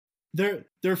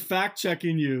They're fact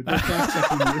checking you. They're fact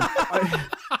checking you.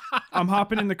 I'm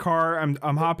hopping in the car.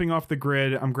 I'm hopping off the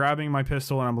grid. I'm grabbing my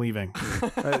pistol and I'm leaving.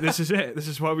 This is it. This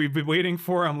is what we've been waiting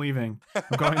for. I'm leaving.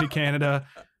 I'm going to Canada,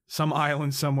 some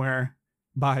island somewhere.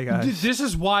 Bye, guys. This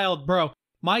is wild, bro.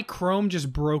 My Chrome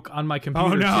just broke on my computer.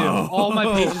 Oh no! Too. All my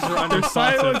pages are under They're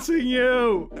silencing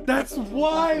you. That's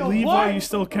wild. Leave while you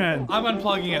still can. I'm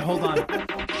unplugging it. Hold on.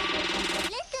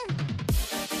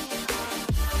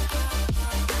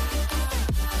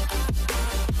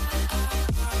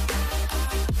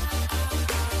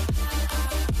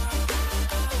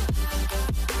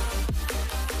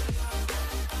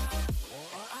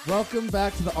 Welcome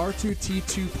back to the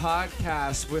R2T2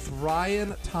 podcast with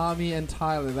Ryan, Tommy, and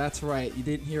Tyler. That's right. You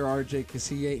didn't hear RJ because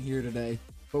he ain't here today.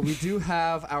 But we do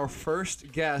have our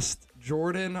first guest,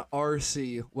 Jordan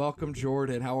RC. Welcome,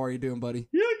 Jordan. How are you doing, buddy?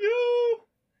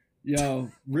 Yo,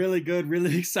 really good.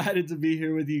 Really excited to be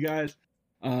here with you guys.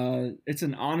 It's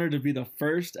an honor to be the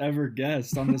first ever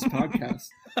guest on this podcast.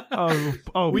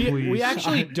 Please. We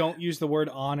actually don't use the word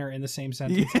honor in the same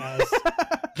sentence as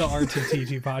the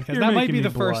R2T2 podcast. You're that might making be me the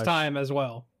first blush. time as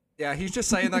well. Yeah, he's just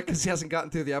saying that because he hasn't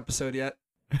gotten through the episode yet.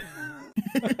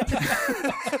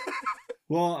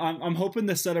 Well, I'm hoping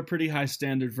to set a pretty high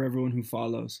standard for everyone who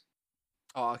follows.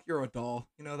 Oh, you're a doll.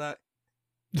 You know that?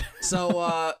 So,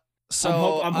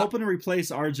 I'm hoping to replace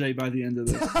RJ by the end of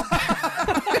this.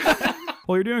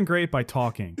 Well, you're doing great by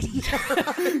talking.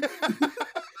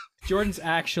 Jordan's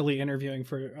actually interviewing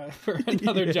for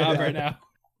another job right now.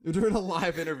 You're doing a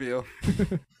live interview.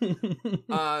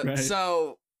 Right.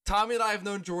 So Tommy and I have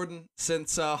known Jordan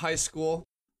since high school.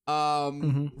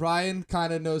 Ryan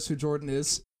kind of knows who Jordan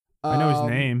is. I know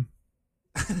his name.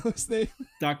 I know his name.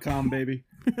 .com, baby.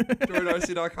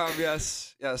 JordanRC.com,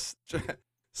 yes.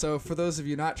 So for those of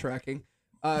you not tracking,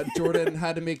 Jordan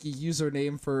had to make a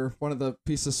username for one of the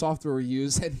pieces of software we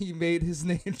use, and he made his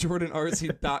name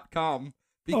JordanRC.com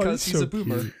because he's so a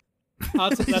boomer. cute.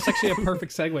 That's actually a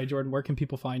perfect segue, Jordan. Where can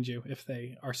people find you if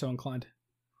they are so inclined?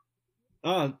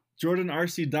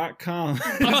 JordanRC.com.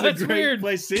 Oh, that's a great weird.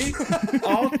 place. See?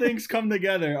 All things come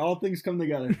together.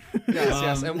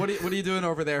 Yes. And what are you doing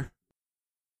over there?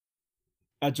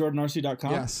 At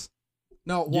JordanRC.com? Yes.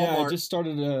 No, Walmart. Yeah, I just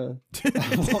started a...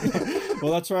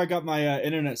 Well, that's where I got my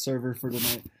internet server for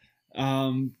tonight.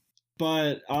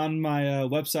 But on my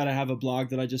website, I have a blog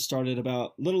that I just started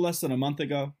about a little less than a month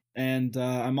ago. And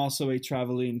I'm also a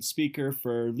traveling speaker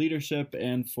for leadership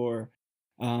and for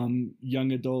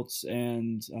young adults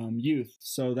and youth.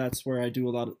 So that's where I do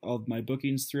a lot of my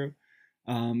bookings through.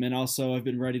 And also I've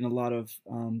been writing a lot of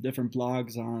different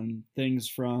blogs on things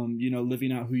from,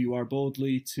 living out who you are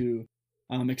boldly to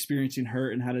experiencing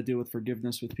hurt and how to deal with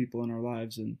forgiveness with people in our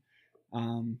lives. And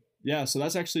so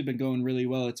that's actually been going really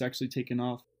well. It's actually taken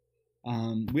off.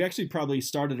 We actually probably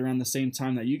started around the same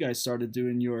time that you guys started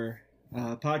doing your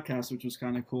podcast, which was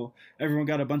kind of cool. Everyone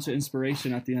got a bunch of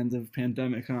inspiration at the end of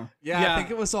pandemic, huh? Yeah, I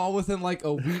think it was all within like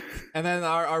a week. And then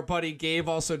our buddy Gabe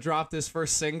also dropped his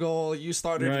first single. You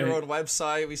started your own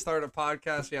website. We started a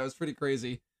podcast. Yeah, it was pretty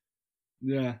crazy.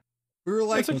 Yeah. We were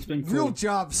like, It's been cool. real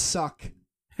jobs suck.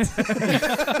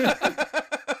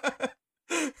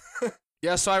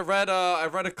 Yeah, so I read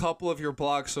a couple of your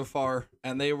blogs so far,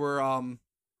 and they were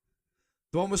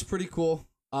the one was pretty cool.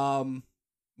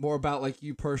 More about like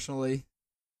you personally,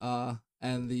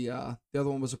 and the other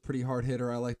one was a pretty hard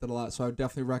hitter. I liked it a lot, so I would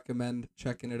definitely recommend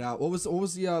checking it out. What was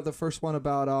the first one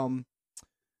about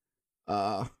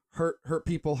hurt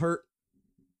people hurt?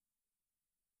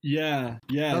 Yeah.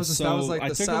 That was like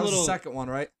the second one,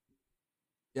 right?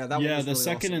 Yeah, that one was the really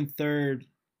second awesome. and third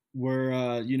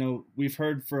were we've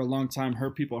heard for a long time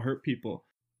hurt people,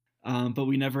 but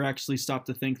we never actually stopped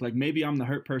to think like maybe I'm the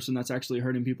hurt person that's actually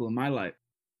hurting people in my life.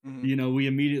 Mm-hmm. We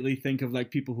immediately think of like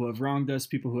people who have wronged us,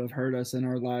 people who have hurt us in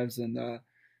our lives. And a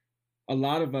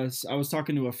lot of us, I was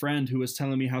talking to a friend who was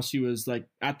telling me how she was like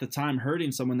at the time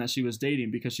hurting someone that she was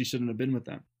dating because she shouldn't have been with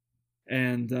them.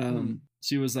 And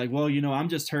she was like, well, I'm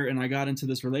just hurt. And I got into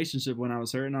this relationship when I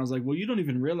was hurt. And I was like, well, you don't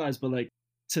even realize, but like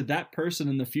to that person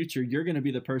in the future, you're going to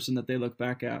be the person that they look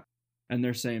back at and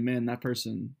they're saying, man, that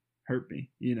person hurt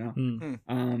me,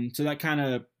 So that kind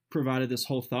of provided this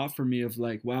whole thought for me of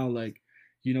like, wow, like,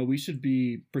 we should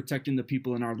be protecting the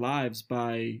people in our lives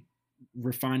by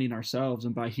refining ourselves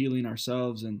and by healing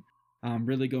ourselves and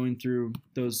really going through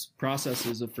those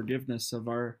processes of forgiveness of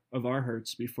our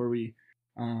hurts before we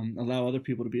allow other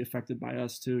people to be affected by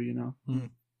us too,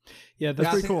 Yeah, that's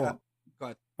pretty cool.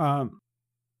 Go ahead.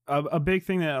 A big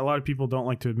thing that a lot of people don't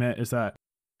like to admit is that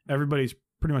everybody's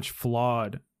pretty much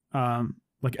flawed.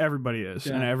 Like everybody is,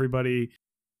 and everybody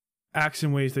acts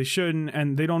in ways they shouldn't,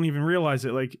 and they don't even realize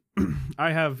it. Like,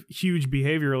 I have huge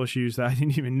behavioral issues that I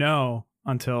didn't even know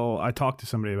until I talked to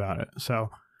somebody about it. So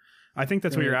I think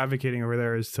that's what you're advocating over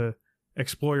there, is to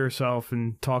explore yourself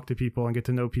and talk to people and get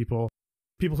to know people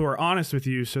who are honest with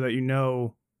you, so that you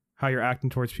know how you're acting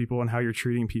towards people and how you're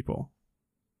treating people.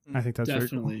 I think that's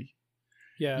definitely very cool.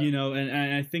 Yeah. You know,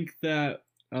 and I think that,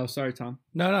 oh, sorry, Tom.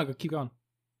 No, keep going.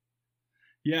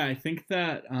 Yeah, I think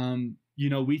that, you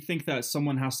know, we think that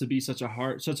someone has to be such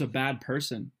a bad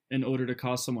person in order to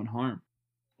cause someone harm.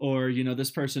 Or, you know,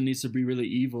 this person needs to be really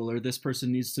evil, or this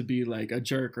person needs to be like a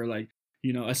jerk, or like,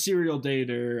 you know, a serial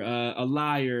dater, a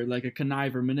liar, like a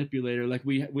conniver, manipulator. Like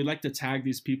we like to tag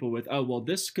these people with, oh, well,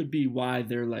 this could be why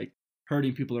they're like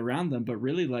hurting people around them. But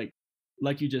really,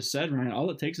 like you just said, Ryan,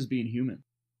 all it takes is being human.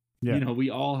 Yeah. You know, we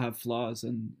all have flaws,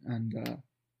 and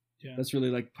that's really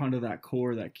like part of that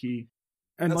core, that key.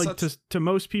 And that's like to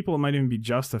most people, it might even be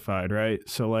justified, right?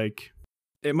 So like,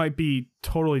 it might be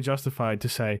totally justified to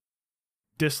say,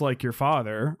 dislike your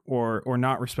father or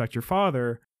not respect your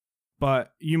father,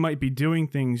 but you might be doing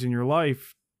things in your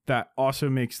life that also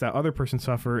makes that other person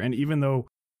suffer. And even though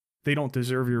they don't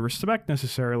deserve your respect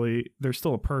necessarily, they're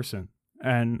still a person.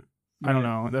 And I don't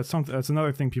know, that's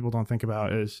another thing people don't think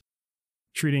about, is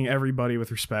treating everybody with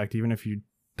respect, even if you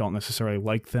don't necessarily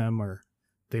like them or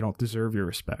they don't deserve your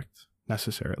respect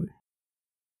necessarily.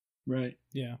 Right.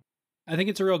 Yeah. I think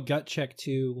it's a real gut check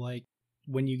too, like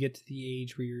when you get to the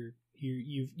age where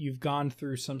you've gone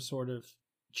through some sort of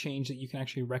change that you can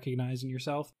actually recognize in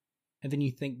yourself, and then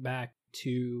you think back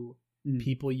to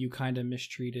people you kind of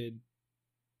mistreated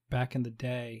back in the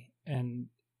day, and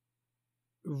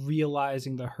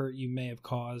realizing the hurt you may have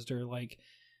caused, or like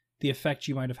the effect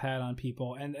you might have had on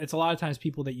people. And it's a lot of times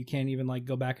people that you can't even like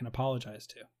go back and apologize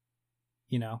to,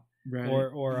 you know. Right.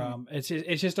 Or it's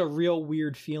just a real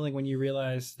weird feeling when you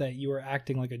realize that you were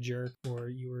acting like a jerk, or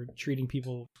you were treating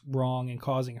people wrong and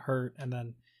causing hurt. And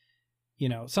then, you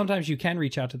know, sometimes you can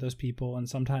reach out to those people, and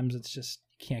sometimes it's just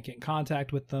you can't get in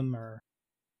contact with them, or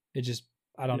it just,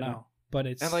 I don't know. But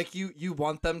it's, and like you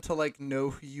want them to like know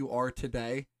who you are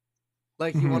today.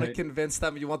 Like, you want to convince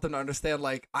them, you want them to understand,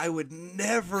 like, I would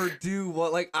never do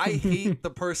what, like, I hate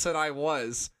the person I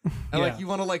was. And, like, you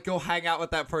want to, like, go hang out with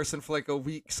that person for, like, a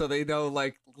week so they know,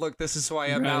 like, look, this is who I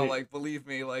am now. Like, believe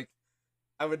me, like,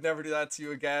 I would never do that to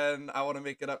you again. I want to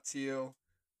make it up to you.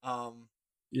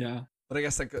 Yeah. But I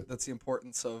guess that's the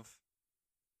importance of,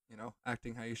 you know,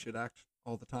 acting how you should act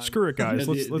all the time. Screw it, guys.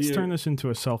 Let's turn this into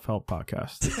a self-help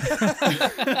podcast.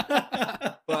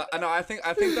 But I know I think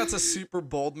that's a super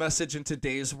bold message in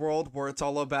today's world, where it's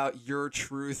all about your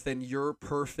truth and you're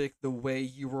perfect the way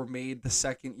you were made the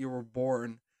second you were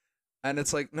born. And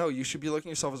it's like, no, you should be looking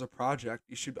at yourself as a project.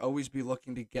 You should always be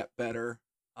looking to get better.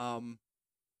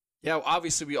 Yeah,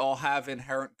 obviously we all have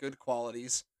inherent good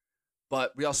qualities,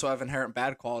 but we also have inherent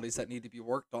bad qualities that need to be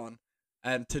worked on.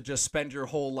 And to just spend your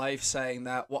whole life saying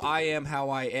that, well, I am how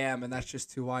I am, and that's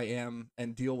just who I am,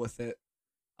 and deal with it.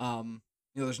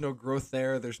 You know, there's no growth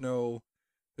there. There's no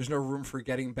room for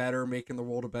getting better, making the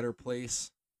world a better place.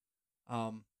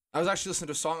 I was actually listening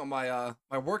to a song on my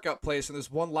my workout place, and there's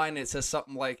one line that says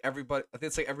something like, I think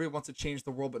it's like, everybody wants to change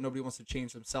the world, but nobody wants to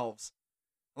change themselves.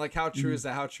 Like, how true is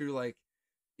that? How true, like,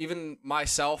 even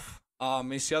myself,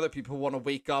 you see other people who want to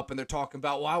wake up and they're talking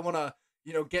about, well, I want to,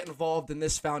 you know, get involved in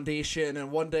this foundation,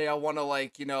 and one day I want to,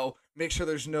 like, you know, make sure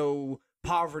there's no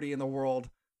poverty in the world.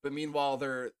 But meanwhile,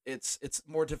 it's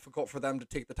more difficult for them to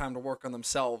take the time to work on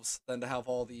themselves than to have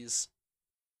all these,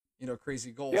 you know,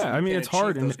 crazy goals. Yeah, I mean, it's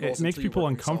hard, and it makes people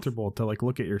uncomfortable to like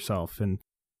look at yourself and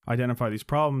identify these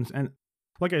problems. And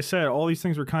like I said, all these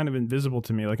things were kind of invisible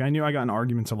to me. Like, I knew I got in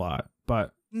arguments a lot,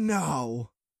 but no.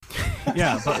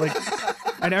 Yeah, but like,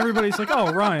 and everybody's like,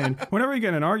 oh, Ryan, whenever you get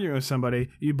in an argument with somebody,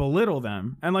 you belittle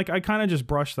them. And like, I kind of just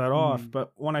brushed that off.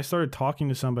 But when I started talking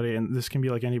to somebody, and this can be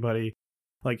like anybody,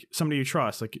 like somebody you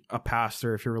trust, like a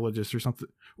pastor if you're religious or something,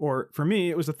 or for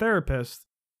me, it was a therapist.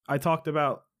 I talked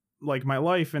about like my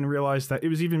life and realized that it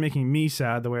was even making me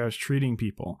sad the way I was treating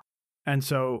people. And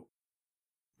so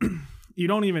you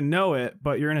don't even know it,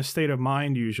 but you're in a state of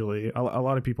mind usually. A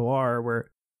lot of people are, where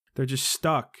they're just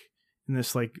stuck in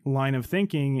this like line of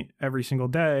thinking every single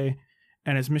day,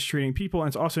 and it's mistreating people, and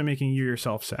it's also making you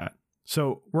yourself sad.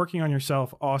 So working on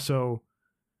yourself also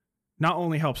not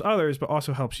only helps others, but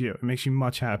also helps you. It makes you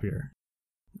much happier.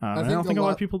 I don't think a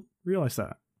lot of people realize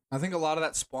that. I think a lot of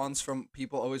that spawns from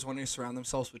people always wanting to surround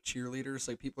themselves with cheerleaders.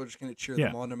 Like, people are just going to cheer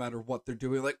them on no matter what they're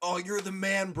doing. Like, oh, you're the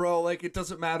man, bro. Like, it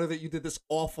doesn't matter that you did this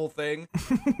awful thing.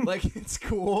 Like, it's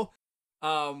cool.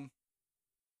 But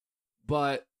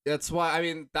That's why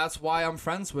I'm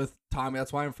friends with Tommy.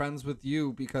 That's why I'm friends with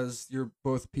you, because you're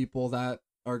both people that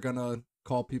are gonna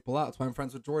call people out. That's why I'm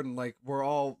friends with Jordan. Like, we're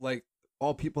all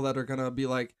people that are gonna be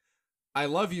like, I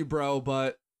love you, bro,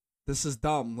 but this is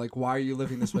dumb. Like, why are you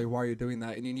living this way? Why are you doing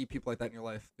that? And you need people like that in your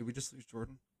life. Did we just lose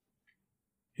Jordan?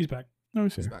 He's back. No,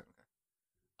 he's He's here. back.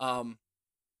 Okay.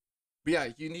 But yeah,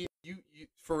 you need you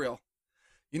for real.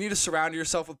 You need to surround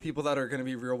yourself with people that are going to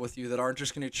be real with you, that aren't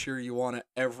just going to cheer you on at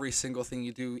every single thing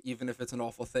you do, even if it's an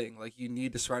awful thing. Like, you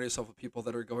need to surround yourself with people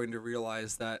that are going to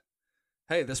realize that,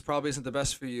 hey, this probably isn't the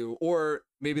best for you, or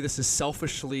maybe this is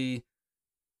selfishly,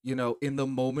 you know, in the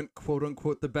moment, quote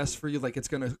unquote, the best for you. Like, it's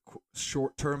going to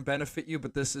short term benefit you,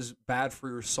 but this is bad for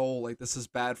your soul. Like, this is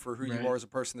bad for who you are as a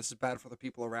person. This is bad for the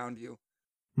people around you.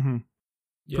 Mm-hmm.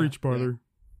 Yeah. Preach, brother.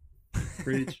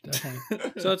 Preach.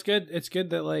 Definitely. So it's good. It's good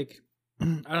that, like,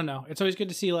 I don't know. It's always good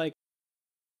to see, like,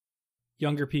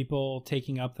 younger people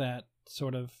taking up that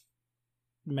sort of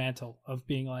mantle of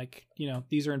being like, you know,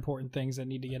 these are important things that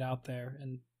need to get out there,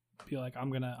 and feel like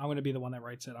I'm gonna be the one that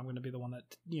writes it. I'm gonna be the one that,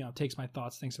 you know, takes my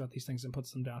thoughts, thinks about these things, and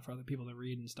puts them down for other people to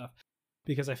read and stuff.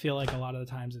 Because I feel like a lot of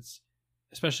the times it's,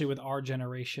 especially with our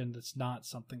generation, that's not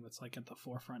something that's like at the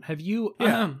forefront. Have you?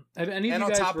 Yeah. Have any of And you on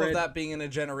guys top read, of that, being in a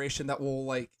generation that will,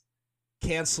 like,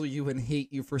 cancel you and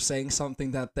hate you for saying something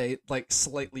that they, like,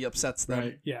 slightly upsets them.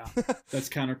 Right. Yeah. That's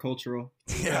countercultural.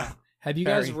 Yeah. Have you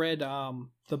guys Very. read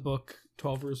the book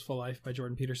 12 Rules for Life by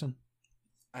Jordan Peterson?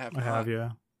 I have. I have,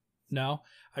 yeah. No,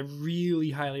 I really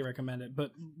highly recommend it.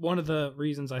 But one of the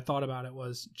reasons I thought about it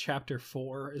was chapter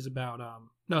 4 is about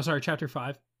chapter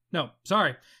 5. No,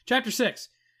 sorry, chapter 6.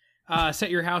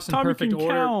 Set your house in Tommy perfect can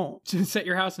order. count. Set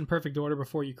your house in perfect order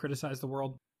before you criticize the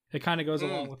world. It kind of goes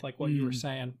along with, like, what you were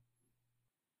saying.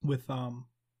 With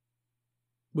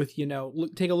you know,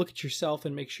 take a look at yourself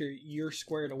and make sure you're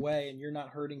squared away and you're not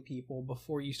hurting people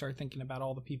before you start thinking about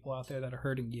all the people out there that are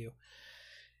hurting you.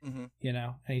 Mm-hmm. You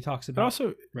know, and he talks It about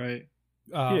also, Right.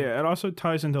 yeah, it also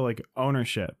ties into, like,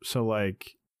 ownership. So,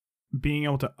 like, being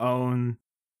able to own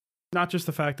not just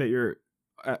the fact that you're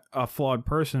a flawed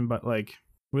person, but, like,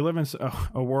 we live in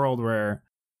a world where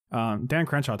Dan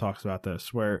Crenshaw talks about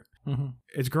this, where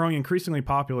it's growing increasingly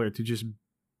popular to just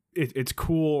it's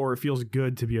cool or it feels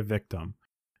good to be a victim.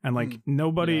 And, like,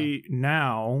 nobody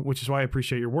now, which is why I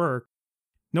appreciate your work,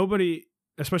 nobody,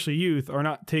 especially youth, are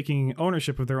not taking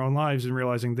ownership of their own lives and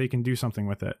realizing they can do something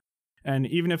with it. And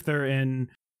even if they're in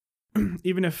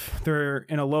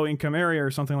a low income area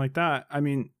or something like that, I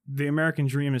mean, the American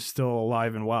dream is still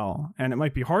alive and well, and it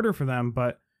might be harder for them,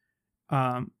 but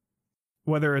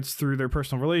whether it's through their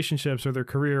personal relationships or their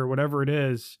career, whatever it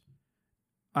is,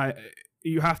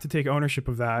 you have to take ownership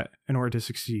of that in order to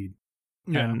succeed.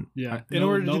 And Yeah. In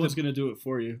order to no do one's going to do it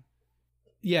for you.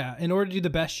 Yeah, in order to do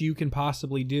the best you can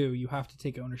possibly do, you have to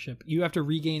take ownership. You have to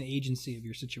regain agency of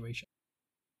your situation.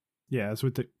 yeah, that's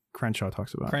what Crenshaw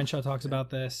talks about. Crenshaw talks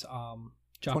about this.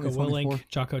 Jocko 2024. Willink,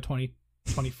 Jocko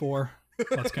 2024.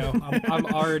 Let's go. I'm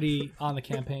already on the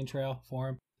campaign trail for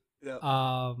him.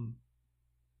 Yeah.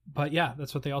 But yeah,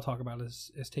 that's what they all talk about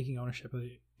is taking ownership of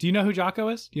it. Do you know who Jocko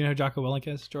is? Do you know who Jocko Willink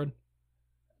is, Jordan?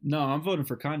 No, I'm voting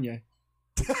for Kanye.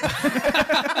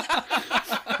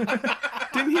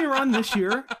 Didn't he run this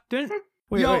year?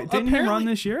 Didn't he run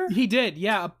this year? He did,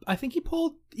 yeah. I think he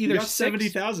pulled You either got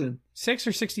 70,000. 6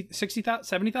 or 60,000,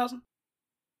 70,000?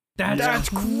 That's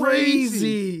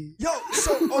crazy. Yo,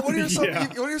 so what are some? Yeah.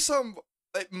 What are some?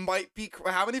 It might be.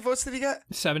 How many votes did he get?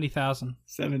 70,000.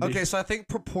 70. Okay, so I think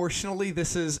proportionally,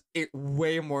 this is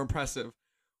way more impressive.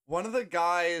 One of the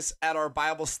guys at our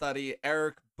Bible study,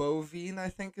 Eric Bovine, I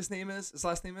think his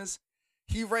last name is.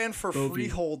 He ran for Bovine.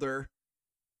 freeholder.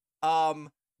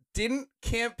 Didn't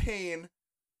campaign.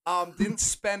 Didn't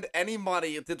spend any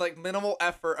money. It did, like, minimal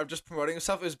effort of just promoting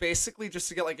himself. It was basically just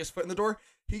to get, like, his foot in the door.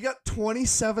 He got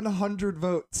 2,700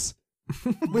 votes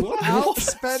without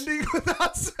spending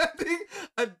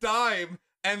a dime.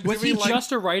 And Was he doing, like,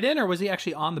 just a write-in, or was he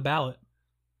actually on the ballot?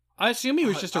 I assume he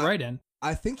was just a write-in.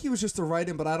 I think he was just a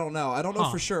write-in, but I don't know. I don't know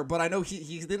Huh. for sure, but I know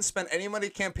he didn't spend any money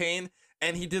campaign,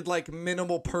 and he did, like,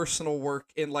 minimal personal work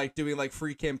in, like, doing, like,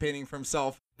 free campaigning for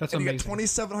himself. That's and amazing. he got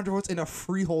 2,700 votes in a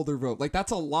freeholder vote. Like,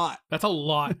 that's a lot. That's a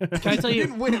lot. Can I tell He you,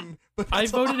 didn't win, but I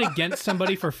that's a voted lot. against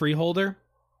somebody for freeholder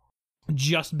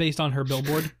just based on her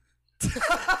billboard.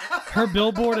 Her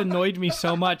billboard annoyed me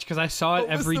so much because I saw it What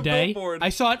was every the day. billboard? I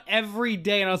saw it every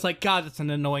day, and I was like, God, that's an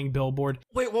annoying billboard.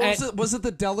 Wait, what was it? Was it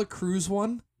the Dela Cruz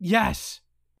one? Yes.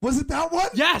 Was it that one?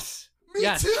 Yes. Me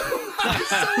yes. too. I was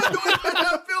so annoyed by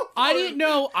that billboard. I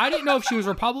didn't know if she was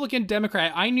Republican,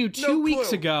 Democrat. I knew 2 No weeks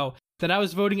clue. ago that I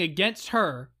was voting against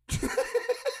her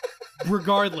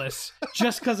regardless,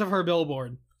 just because of her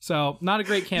billboard. So not a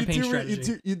great campaign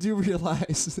strategy. You do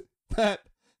realize that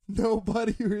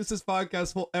nobody who hears this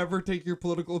podcast will ever take your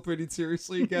political opinion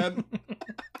seriously again.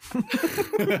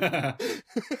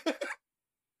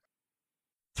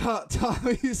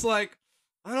 Tommy's like,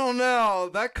 I don't know.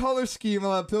 That color scheme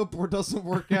on that billboard doesn't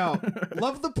work out.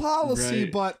 Love the policy,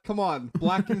 Right. but come on,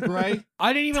 black and gray.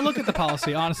 I didn't even look at the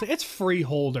policy, honestly. It's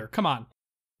freeholder. Come on.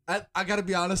 I gotta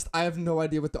be honest, I have no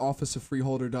idea what the Office of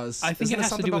Freeholder does. I think Isn't it has to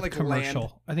something do about, with like, commercial.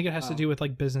 land? I think it has to Oh. do with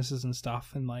like businesses and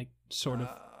stuff and like sort of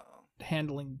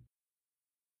handling.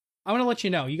 I'm going to let you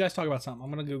know. You guys talk about something.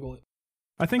 I'm going to Google it.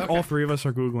 I think Okay. all three of us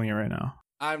are Googling it right now.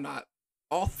 I'm not.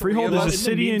 All three Freehold of is a us.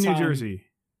 city in New meantime- Jersey.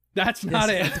 That's not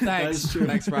it. Thanks. That is true.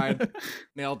 Thanks, Ryan.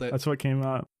 Nailed it. That's what came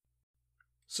up.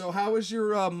 So how was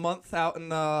your month out in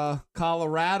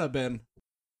Colorado been?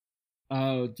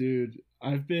 Oh, dude,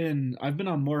 I've been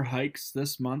on more hikes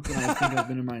this month than I think I've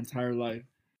been in my entire life.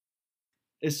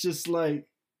 It's just like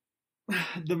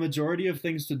the majority of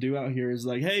things to do out here is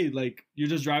like, hey, like you're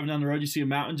just driving down the road, you see a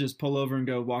mountain, just pull over and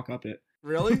go walk up it.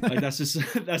 Really? Like that's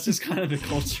just kind of the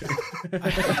culture.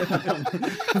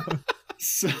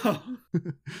 So,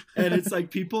 and it's like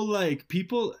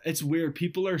people, it's weird.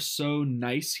 People are so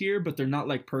nice here, but they're not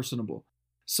like personable.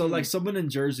 So like someone in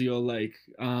Jersey will like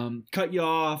cut you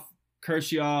off,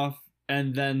 curse you off,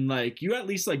 and then like you at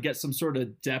least like get some sort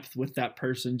of depth with that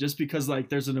person just because like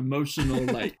there's an emotional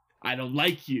like I don't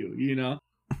like you, you know?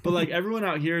 But like everyone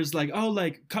out here is like, oh,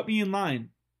 like cut me in line.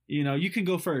 You know, you can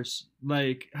go first.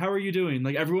 Like, how are you doing?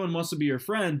 Like everyone wants to be your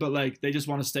friend, but like they just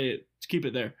want to keep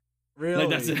it there. Really? Like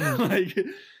that's it. Like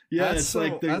yeah, That's it's so,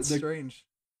 like that's the strange.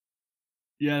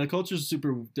 yeah, the culture's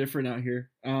super different out here.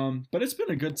 But it's been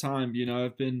a good time, you know.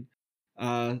 I've been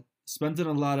having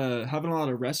a lot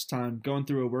of rest time going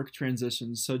through a work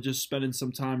transition. So just spending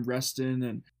some time resting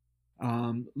and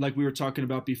like we were talking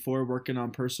about before, working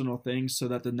on personal things so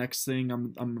that the next thing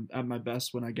I'm at my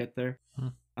best when I get there.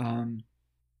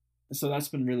 So that's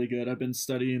been really good. I've been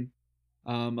studying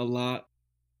a lot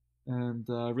and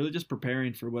really just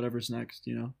preparing for whatever's next,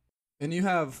 you know. And you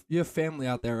have family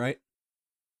out there, right?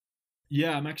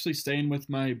 Yeah, I'm actually staying with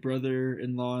my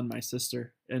brother-in-law and my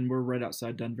sister, and we're right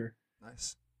outside Denver.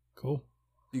 Nice. Cool.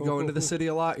 You go into the city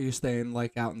a lot, or you staying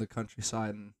like out in the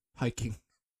countryside and hiking?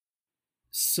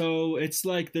 So it's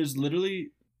like there's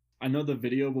literally, I know the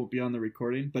video will be on the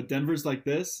recording, but Denver's like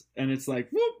this, and it's like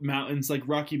whoop, mountains, like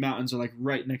Rocky Mountains are like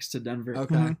right next to Denver.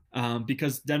 Okay.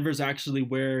 Because Denver's actually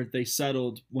where they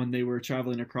settled when they were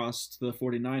traveling across to the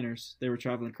 49ers. They were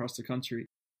traveling across the country,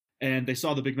 and they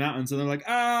saw the big mountains, and they're like,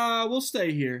 we'll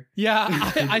stay here. Yeah,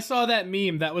 I saw that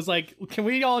meme that was like, can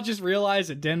we all just realize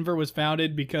that Denver was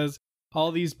founded because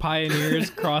all these pioneers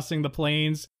crossing the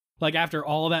plains, like after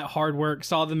all that hard work,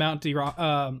 saw the Mountain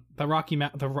Rockies. The Rocky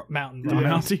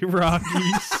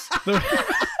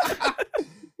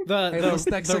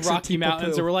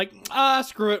Mountains, and we're like,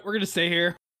 screw it, we're gonna stay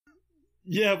here.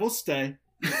 Yeah, we'll stay.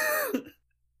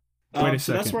 Wait a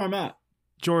So that's second. where I'm at.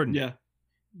 Jordan, Yeah.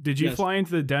 did you Yes. fly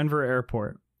into the Denver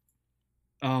airport?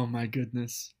 Oh my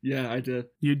goodness. Yeah, I did.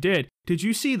 You did. Did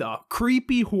you see the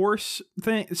creepy horse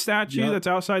statue Yep. that's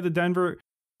outside the Denver?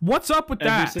 What's up with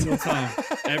that? Every single time.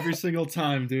 Every single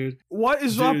time, dude. What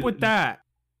is Dude, up with that?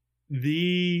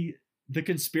 The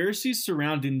conspiracies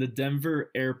surrounding the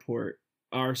Denver airport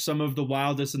are some of the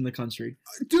wildest in the country.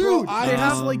 Dude, Bro, they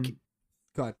have Um, like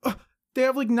Go ahead. they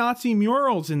have like Nazi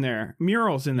murals in there.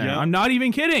 Yeah. I'm not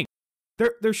even kidding.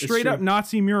 They're straight true. up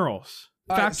Nazi murals.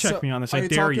 All right, Fact check so me on this. Are I you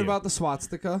dare talking you. about the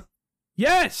swastika?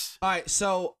 Yes. All right,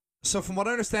 so from what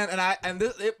I understand,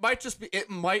 it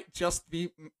might just be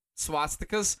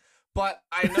swastikas, but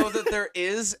I know that there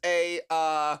is a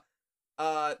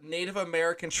Native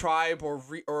American tribe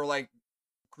or like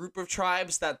group of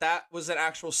tribes that was an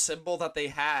actual symbol that they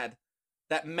had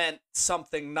that meant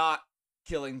something, not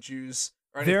killing Jews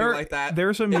or anything like that.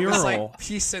 There's a It mural. was like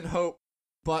peace and hope,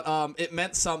 but it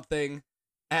meant something,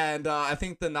 and I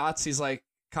think the Nazis like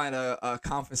kind of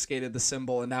confiscated the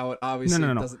symbol, and now it obviously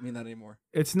No. doesn't mean that anymore.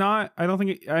 It's not. I don't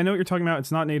think. I know what you're talking about.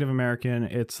 It's not Native American.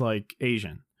 It's like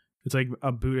Asian. It's like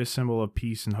a Buddhist symbol of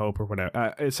peace and hope or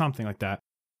whatever. It's something like that.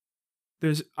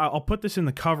 I'll put this in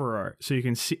the cover art so you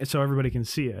can see, so everybody can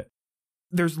see it.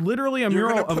 There's literally a You're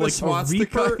mural gonna of put like a swastika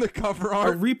reaper, on the cover a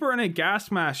art. reaper and a gas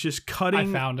mask just I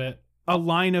cutting found it. a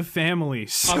line of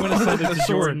families. I'm gonna send it to Sword.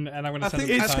 Jordan, and I'm gonna I send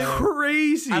think- it to It's Tyler.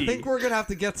 crazy. I think we're gonna have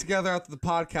to get together after the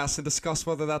podcast and discuss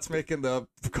whether that's making the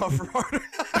cover art or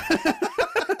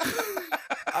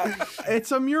not.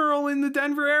 It's a mural in the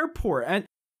Denver airport,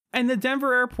 and the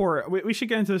Denver airport. We should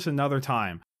get into this another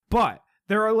time. But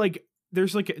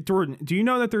there's like Jordan. Do you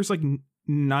know that there's like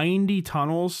 90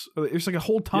 tunnels? There's like a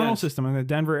whole tunnel Yes. system in the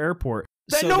Denver airport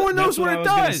That no one knows what it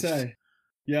does.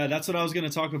 Yeah, that's what I was going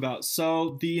to talk about.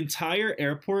 So the entire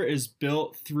airport is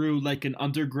built through like an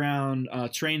underground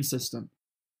train system.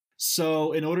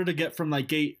 So in order to get from like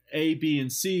gate A, B,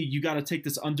 and C, you got to take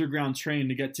this underground train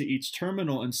to get to each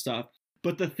terminal and stuff.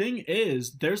 But the thing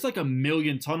is, there's like 1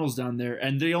 million tunnels down there,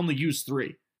 and they only use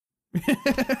 3.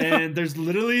 And there's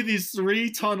literally these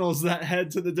 3 tunnels that head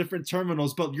to the different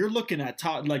terminals, but you're looking at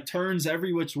like turns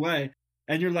every which way,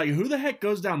 and you're like, who the heck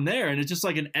goes down there? And it's just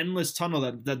like an endless tunnel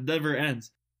that never ends.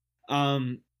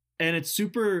 And it's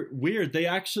super weird. They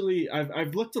actually,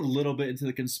 I've looked a little bit into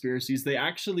the conspiracies. They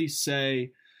actually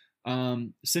say,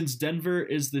 since Denver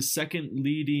is the second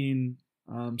leading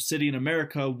city in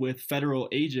America with federal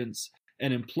agents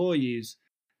and employees,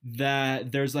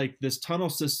 that there's like this tunnel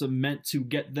system meant to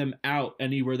get them out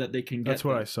anywhere that they can get. That's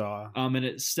what I saw. And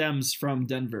it stems from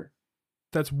Denver.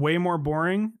 That's way more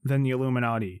boring than the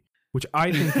Illuminati, which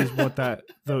I think is what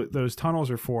those tunnels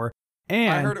are for.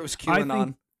 And I heard it was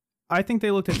QAnon. I think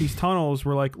they looked at these tunnels,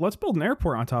 were like, let's build an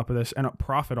airport on top of this and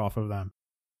profit off of them.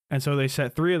 And so they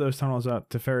set 3 of those tunnels up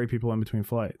to ferry people in between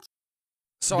flights.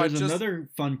 So there's another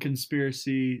fun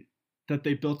conspiracy that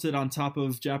they built it on top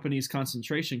of Japanese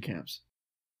concentration camps.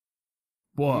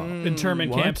 Whoa.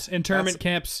 Internment What? camps. Internment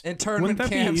camps. Wouldn't Internment that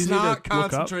be camps, easy to not look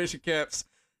up? concentration camps.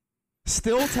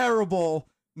 Still terrible.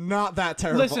 Not that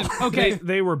terrible. Listen, okay,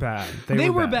 They were bad. they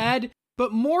were bad,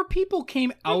 but more people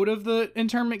came out of the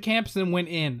internment camps than went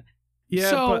in. Yeah,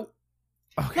 so,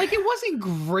 but okay. like, it wasn't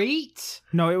great.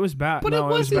 No, it was bad. But no,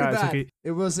 it wasn't It's bad. like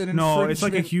It was an no, it's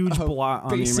like a infringement huge of blot on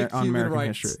basic on human American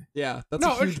rights. history. Yeah, that's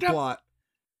No, a huge it's not- blot.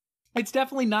 It's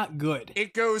definitely not good.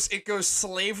 It goes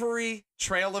slavery,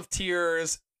 Trail of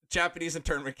Tears, Japanese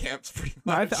internment camps, pretty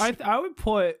No, much. I would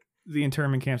put the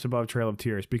internment camps above Trail of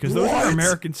Tears because those What? are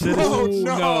American citizens.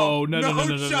 Oh,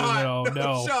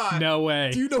 no, Sean, no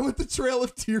way. Do you know what the Trail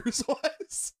of Tears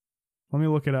was? Let me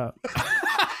look it up.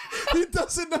 He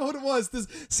doesn't know what it was.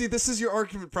 This is your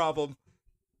argument problem.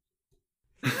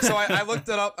 So I looked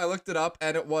it up.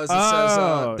 And it was. It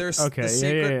says there's okay, the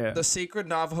secret, yeah. the sacred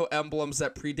Navajo emblems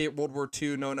that predate World War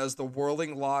II, known as the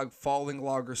whirling log, falling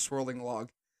log, or swirling log.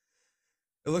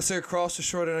 It looks like a cross with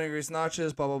short and angry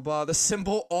notches. Blah blah blah. The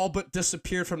symbol all but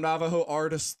disappeared from Navajo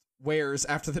artist wares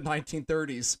after the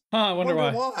 1930s. I wonder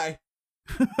why.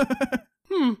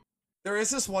 There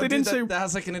is this one They dude didn't that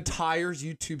has like an entire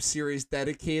YouTube series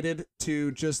dedicated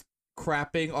to just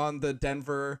crapping on the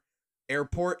Denver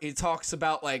airport. He talks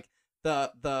about like the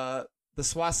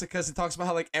swastikas. He talks about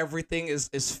how like everything is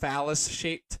phallus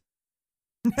shaped.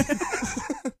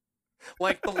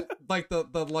 like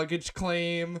the luggage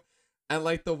claim and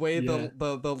like the way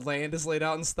the land is laid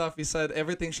out and stuff. He said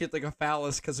everything shaped like a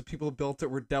phallus because the people who built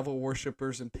it were devil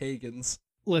worshippers and pagans.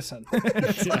 Listen,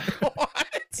 It's like, what?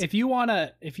 if you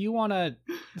wanna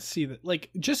see that, like,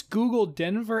 just Google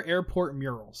Denver airport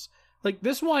murals. Like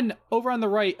this one over on the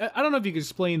right, I don't know if you can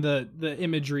explain the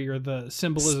imagery or the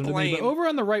symbolism to me, but over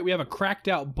on the right we have a cracked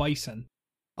out bison.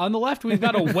 On the left we've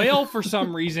got a whale for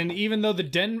some reason, even though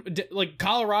like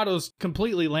Colorado's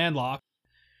completely landlocked.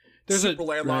 There's Super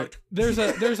landlocked. There's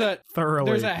a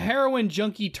Thoroughly. There's a heroin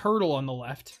junkie turtle on the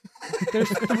left. There's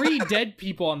 3 dead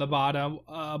people on the bottom,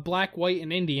 black, white,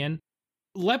 and Indian.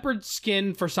 Leopard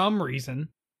skin for some reason.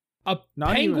 A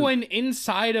Not penguin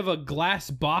inside of a glass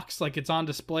box like it's on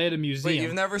display at a museum. Wait,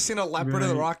 you've never seen a leopard in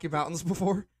the Rocky Mountains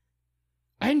before?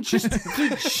 And just...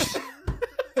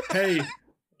 Hey,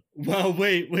 well,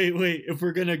 wait. If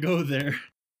we're going to go there,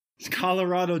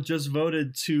 Colorado just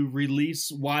voted to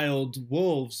release wild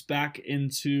wolves back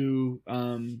into,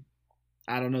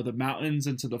 I don't know, the mountains,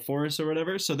 into the forest or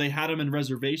whatever. So they had them in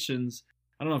reservations.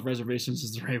 I don't know if reservations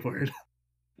is the right word.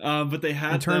 But they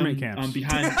had internment them camps.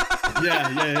 Behind.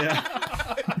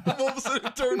 Yeah. Wolves in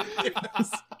internment camps.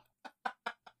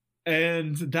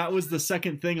 And that was the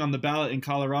second thing on the ballot in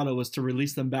Colorado, was to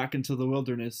release them back into the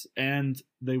wilderness, and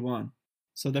they won.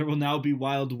 So there will now be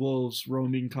wild wolves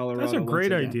roaming Colorado. That's a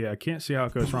great once again. idea. I can't see how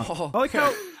it goes wrong. Oh,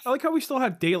 I like how we still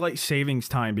have daylight savings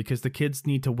time because the kids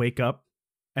need to wake up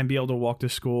and be able to walk to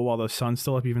school while the sun's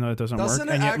still up, even though it doesn't Doesn't work.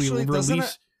 it And yet actually- we doesn't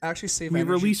release it actually save we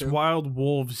energy, release too? wild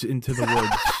wolves into the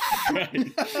woods.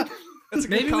 Right. That's a good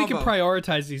Maybe we can combo.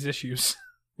 prioritize these issues.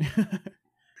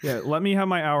 Yeah, let me have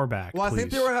my hour back. Well, I think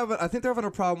please. they're having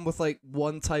a problem with like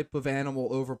one type of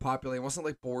animal overpopulating. Wasn't it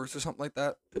like boars or something like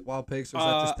that? Wild pigs, or is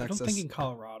that just I Texas? don't think in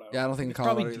Colorado. Yeah, I don't think in It's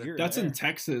probably Colorado either. deer That's there. in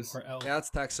Texas. Or elk. Yeah, that's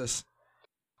Texas.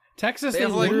 Texas, They they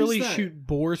have, like- literally What is that? shoot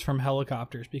boars from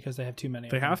helicopters because they have too many.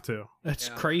 They of them. have to. That's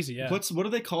Yeah. crazy. Yeah. What do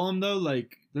they call them though?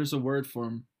 Like, there's a word for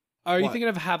them. Are you what? thinking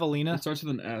of javelina? It starts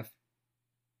with an F.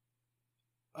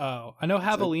 Oh, I know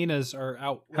javelinas are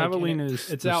out. like, Javelina is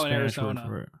it's the out in Spanish word Arizona.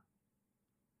 for it.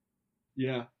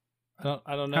 Yeah.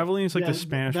 I don't know. Javelin is like Yeah, the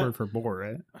Spanish that- word for boar,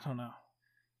 right? I don't know.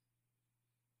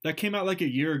 That came out like a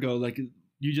year ago. Like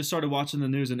you just started watching the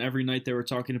news, and every night they were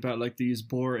talking about like these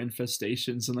boar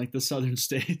infestations in like the southern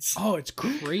states. Oh, it's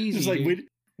crazy. It's like dude.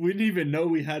 we didn't even know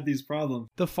we had these problems.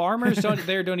 The farmers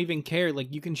don't even care.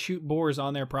 Like, you can shoot boars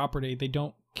on their property. They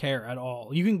don't care at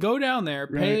all. You can go down there,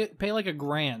 pay like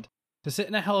 $1,000 to sit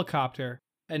in a helicopter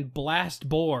and blast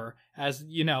boar as,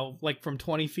 you know, like from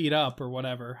 20 feet up or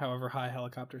whatever, however high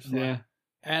helicopters fly. Yeah.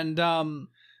 And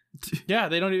yeah,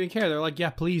 they don't even care. They're like, yeah,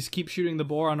 please keep shooting the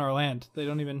boar on our land. They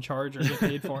don't even charge or get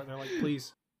paid for it. They're like,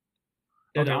 please.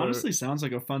 It Okay, honestly sounds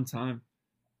like a fun time.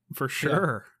 For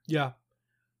sure. Yeah.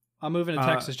 I'm moving to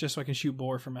Texas just so I can shoot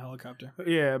boar from a helicopter.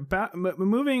 Yeah.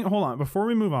 Moving. Hold on. Before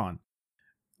we move on,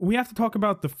 we have to talk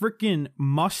about the freaking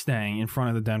Mustang in front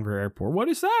of the Denver airport. What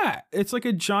is that? It's like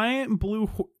a giant blue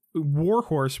war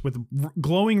horse with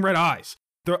glowing red eyes.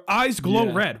 Their eyes glow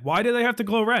Yeah. red. Why do they have to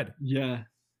glow red? Yeah.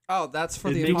 Oh, that's for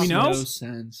It the makes we know? no apocalypse.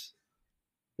 sense.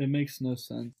 It makes no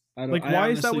sense. I don't, Like, I why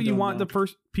is that honestly what you don't want know. the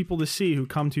first people to see who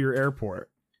come to your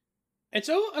airport? It's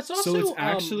also it's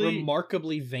actually-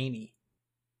 remarkably veiny.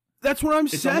 That's what I'm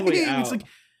It's on saying. the way It's out. like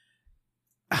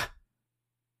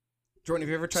Jordan, have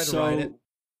you ever tried to ride it?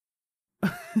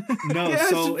 No, It has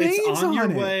so it's veins on your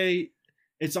on it. way.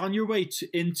 It's on your way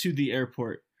into the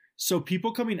airport. So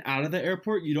people coming out of the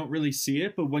airport, you don't really see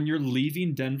it, but when you're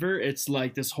leaving Denver, it's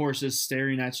like this horse is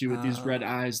staring at you with these red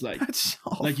eyes, like that's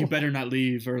awful. like you better not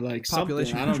leave or like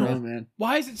Population something. I don't control. know, man.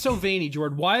 Why is it so veiny,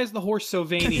 Jordan? Why is the horse so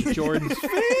veiny, Jordan?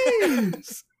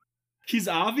 Veins. He's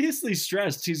obviously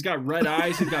stressed. He's got red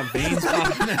eyes. He's got veins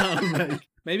popping out. Like,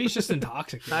 Maybe he's just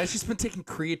intoxicated. Nah, he's just been taking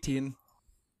creatine.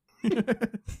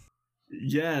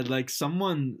 yeah, like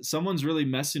someone's really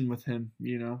messing with him.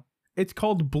 You know. It's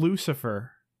called Blucifer.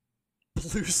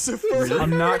 Lucifer.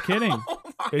 I'm not kidding. Oh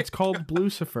my It's called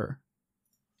Blucifer.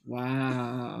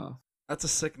 Wow. That's a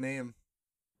sick name.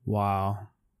 Wow.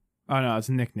 Oh no, it's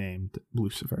nicknamed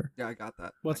Blucifer. Yeah, I got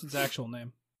that. What's its actual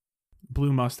name?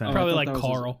 Blue Mustang. Oh, I Probably thought like that was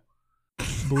Carl.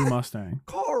 Blue Mustang.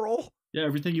 Carl. Yeah,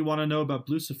 everything you want to know about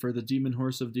Lucifer, the demon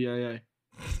horse of DIA.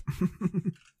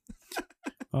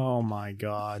 Oh my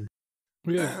god.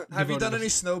 Have you done any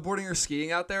snowboarding or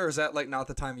skiing out there, or is that like not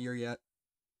the time of year yet?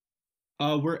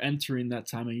 We're entering that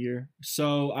time of year.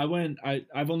 So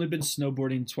I've only been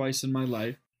snowboarding twice in my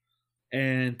life.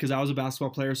 And because I was a basketball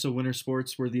player, so winter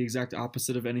sports were the exact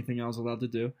opposite of anything I was allowed to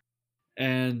do.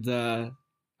 And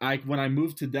when I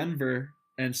moved to Denver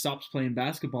and stopped playing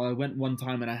basketball, I went one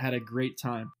time and I had a great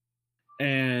time.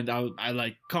 And I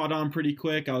like caught on pretty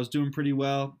quick. I was doing pretty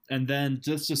well. And then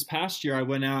just this past year, I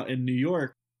went out in New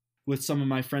York with some of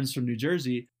my friends from New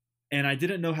Jersey, and I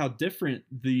didn't know how different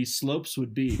the slopes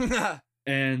would be.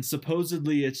 And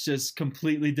supposedly it's just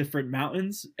completely different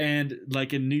mountains. And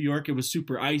like in New York, it was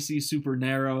super icy, super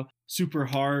narrow, super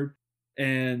hard.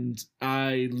 And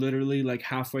I literally like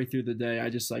halfway through the day,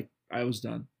 I was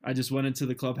done. I just went into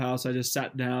the clubhouse. I just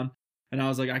sat down and I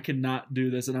was like, I cannot do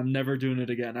this and I'm never doing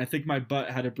it again. I think my butt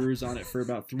had a bruise on it for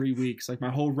about 3 weeks. Like my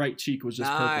whole right cheek was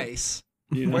just Nice.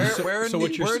 purple. You know? Where So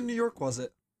what you're where in New York was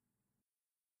it?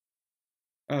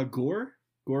 Gore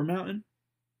Mountain.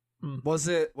 Was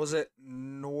it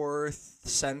north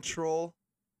central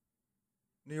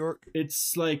New York? It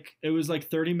was like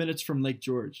 30 minutes from Lake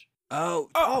George.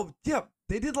 Oh yeah.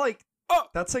 They did like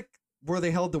that's like where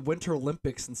they held the Winter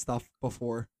Olympics and stuff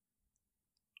before.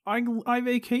 I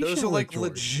vacation. Those are with like George.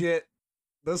 legit.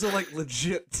 Those are like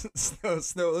legit snow.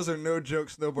 Those are no joke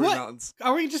snowboarding What? mountains.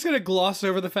 Are we just gonna gloss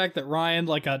over the fact that Ryan,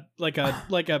 like a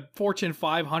Fortune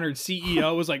 500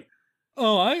 CEO, was like,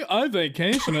 "Oh, I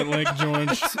vacation at Lake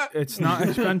George." It's not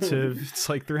expensive. It's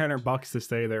like $300 to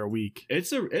stay there a week.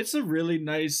 It's a really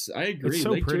nice. I agree. It's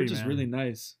so Lake pretty, George is man. really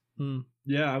nice.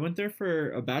 Yeah, I went there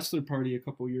for a bachelor party a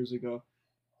couple years ago,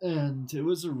 and it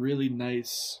was a really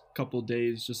nice couple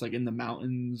days, just like in the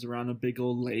mountains around a big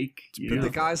old lake. You Did know? the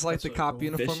guys like That's the so cop cool.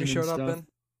 uniform you Fishing showed and up stuff.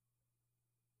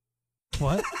 in?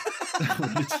 What?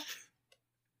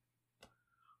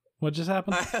 What just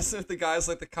happened? I asked if the guys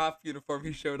like the cop uniform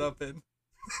he showed up in.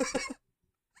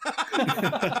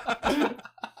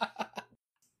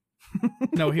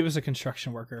 No, he was a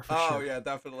construction worker for Oh sure. yeah,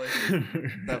 definitely,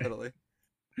 definitely.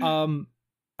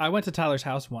 I went to Tyler's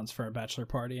house once for a bachelor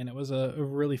party, and it was a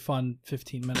really fun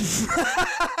 15 minutes.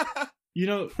 You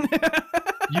know,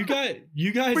 you guys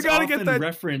We gotta get often that-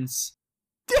 reference.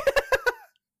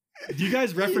 You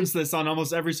guys reference this on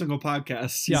almost every single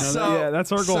podcast. You Yeah. know So- Yeah,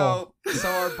 that's our goal. So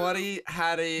our buddy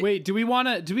had a. Wait, do we want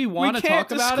to We talk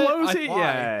can't about disclose it? it Why?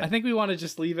 yet. I think we want to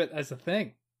just leave it as a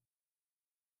thing.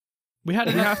 We had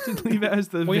We an, have to leave it as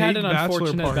the We vague had an bachelor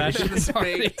unfortunate party. bachelor- This is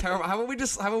Sorry. fake, terrible. How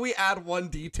about we add one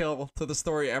detail to the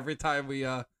story every time we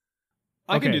I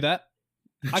can Okay. do that.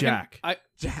 Jack.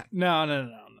 Jack. No.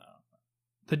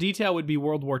 The detail would be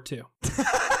World War II.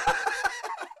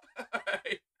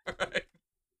 Alright.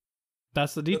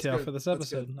 That's the detail good. for this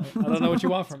That's episode. good. I don't know what you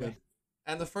want from me.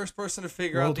 And the first person to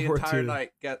figure World out the War entire II.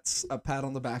 night gets a pat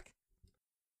on the back.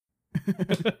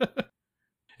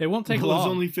 It won't take Well, it was long.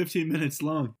 only 15 minutes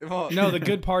long. Well, No, the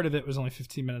good part of it was only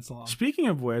 15 minutes long. Speaking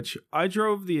of which, I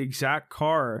drove the exact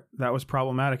car that was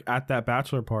problematic at that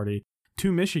bachelor party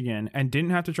to Michigan and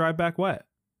didn't have to drive back wet.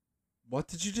 What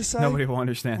did you just say? Nobody will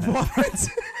understand that.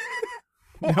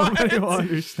 What? Nobody will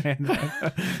understand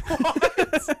that.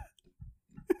 What?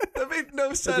 That made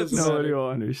no sense. doesn't matter. Nobody will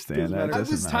understand that. It I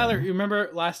doesn't was matter. Tyler. You remember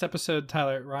last episode?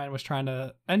 Tyler Ryan was trying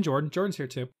to, and Jordan. Jordan's here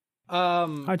too.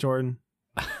 Hi, Jordan.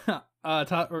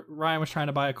 Ryan was trying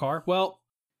to buy a car. Well,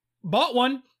 bought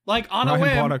one like on Ryan a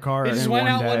whim. bought a car He just in went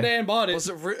one out one day. day and bought it. Was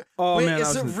it Oh, Wait, man,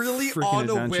 is that it was a really freaking on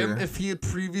a adventure. whim if he had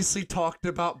previously talked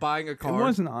about buying a It car?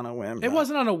 wasn't on a whim. It bro.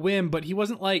 wasn't on a whim, but he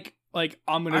wasn't like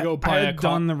I'm gonna go I buy a had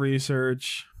car. done the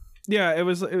research. Yeah, it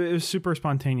was super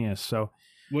spontaneous. So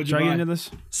What'd should you I get buy? into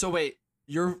this? So wait,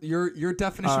 your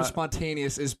definition of Uh,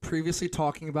 spontaneous is previously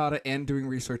talking about it and doing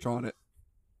research on it.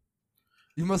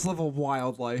 You must live a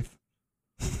wild life.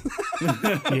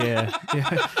 Yeah.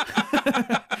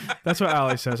 That's what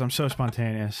Ali says. I'm so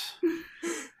spontaneous.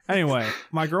 Anyway,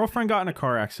 my girlfriend got in a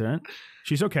car accident.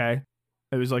 She's okay.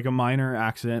 It was like a minor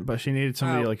accident, but she needed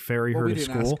somebody to like ferry well, her we to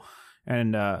didn't school.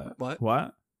 And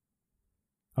What?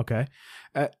 Okay.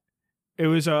 It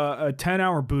was a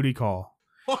 10-hour booty call.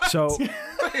 What? So Wait,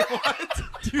 what?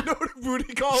 Do you know what a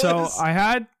booty call so is? I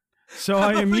don't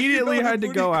think you immediately know what a had to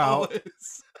booty go call out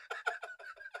is.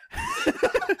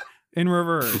 in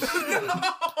reverse.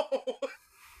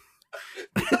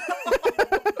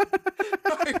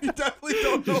 You definitely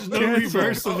don't know. There's no what a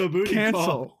reverse booty of a booty Cancel.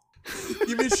 call. call-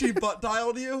 You mean she butt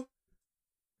dialed you?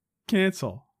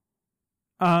 Cancel.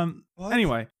 What?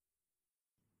 Anyway.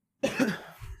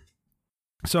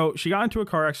 So she got into a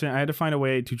car accident. I had to find a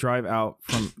way to drive out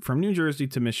from New Jersey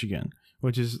to Michigan,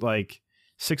 which is like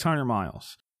 600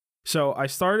 miles. So I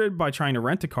started by trying to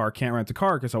rent a car. Can't rent a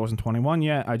car because I wasn't 21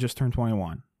 yet. I just turned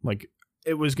 21. Like,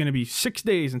 it was going to be 6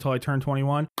 days until I turned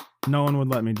 21. No one would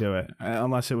let me do it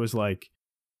unless it was like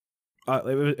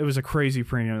it was a crazy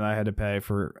premium that I had to pay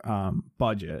for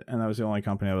budget, and that was the only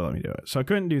company that would let me do it. So I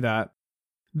couldn't do that.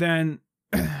 Then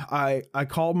I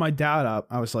called my dad up.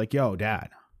 I was like, "Yo, Dad,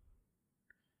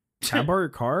 can I borrow your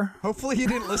car? Hopefully he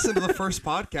didn't listen to the first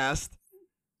podcast.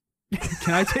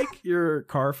 Can I take your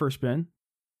car for a spin?"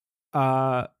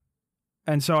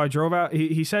 And so I drove out.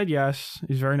 He said yes.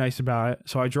 He's very nice about it.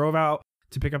 So I drove out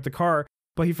to pick up the car,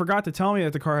 but he forgot to tell me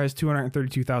that the car has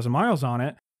 232,000 miles on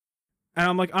it. And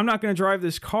I'm like, I'm not going to drive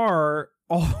this car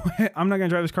all the way. I'm not going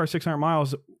to drive this car 600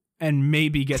 miles and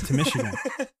maybe get to Michigan.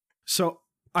 So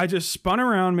I just spun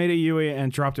around, made a U-turn,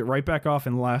 and dropped it right back off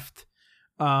and left.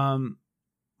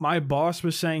 My boss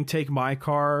was saying, take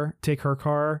her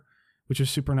car, which was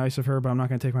super nice of her, but I'm not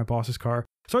going to take my boss's car.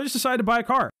 So I just decided to buy a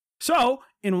car. So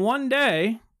in one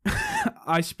day,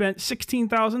 I spent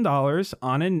 $16,000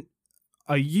 on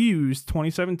a used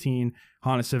 2017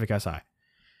 Honda Civic Si.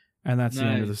 And that's the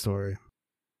end of the Nice. story.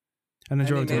 And then And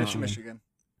he drove to made it to Michigan.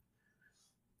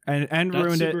 Michigan. And That's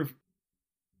ruined it. super-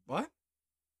 What?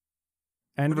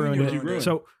 And What do you ruined mean it. you ruined it?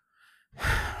 So,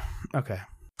 okay.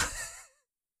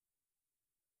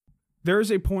 There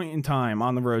is a point in time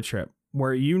on the road trip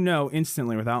where you know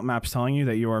instantly without maps telling you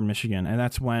that you are in Michigan, and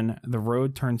that's when the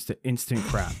road turns to instant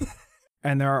crap.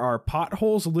 And there are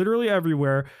potholes literally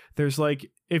everywhere. There's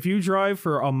like, if you drive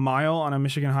for a mile on a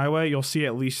Michigan highway, you'll see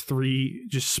at least 3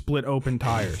 just split open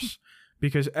tires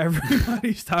because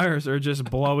everybody's tires are just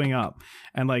blowing up.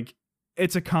 And like,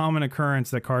 it's a common occurrence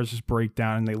that cars just break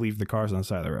down and they leave the cars on the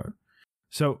side of the road.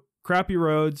 So crappy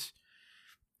roads,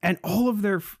 and all of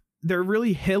they're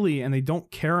really hilly, and they don't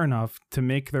care enough to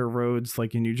make their roads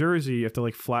like in New Jersey. You have to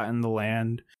like flatten the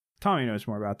land. Tommy knows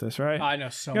more about this, right? I know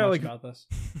so Yeah, much like- about this.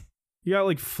 You got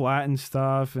like flattened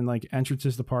stuff, and like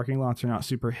entrances to parking lots are not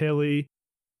super hilly.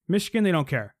 Michigan, they don't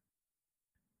care.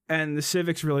 And the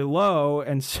Civic's really low,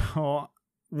 and so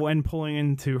when pulling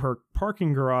into her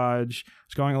parking garage,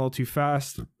 it's going a little too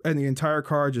fast, and the entire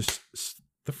car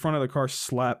the front of the car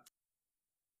slapped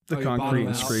the Oh, you concrete bottomed and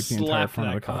out. scraped the entire Slapped front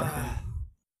of the that car. car.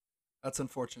 That's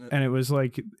unfortunate. And it was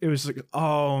like,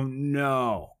 oh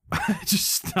no. I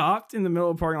just stopped in the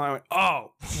middle of the parking lot. I went,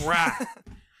 oh crap.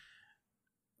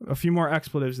 A few more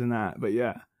expletives than that, but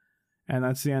yeah. And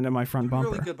that's the end of my front You're bumper.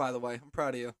 really good, by the way. I'm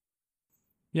proud of you.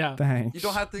 Yeah. Thanks. You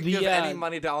don't have to The, give any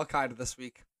money to Al Qaeda this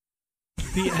week.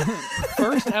 The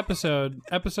first episode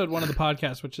 1 of the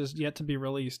podcast, which is yet to be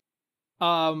released,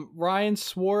 Ryan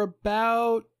swore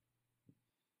about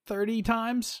 30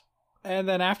 times, and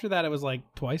then after that it was like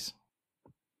twice.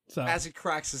 So As he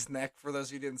cracks his neck, for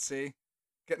those you didn't see.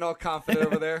 Getting all confident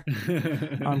over there.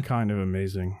 I'm kind of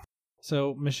amazing.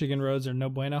 So Michigan roads are no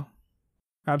bueno.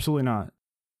 Absolutely not.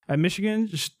 At Michigan,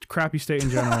 just crappy state in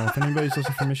general. If anybody's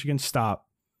listening from Michigan, stop.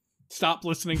 Stop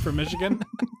listening from Michigan.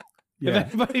 Yeah.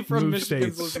 If anybody from Move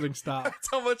Michigan's states. listening, stop. That's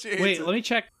how much he hates Wait, it. let me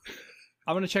check.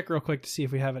 I'm gonna check real quick to see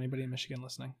if we have anybody in Michigan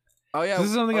listening. Oh yeah, This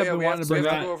is something I've been we wanting have to bring we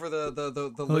have up. go over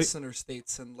the Wait. listener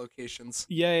states and locations.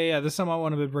 Yeah. This is something I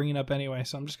want to be bringing up anyway,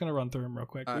 so I'm just gonna run through them real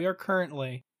quick. All right. We are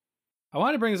currently. I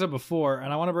wanted to bring this up before,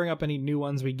 and I want to bring up any new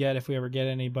ones we get if we ever get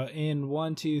any. But in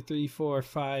 1, 2, 3, 4,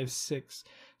 5, 6,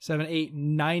 7, 8,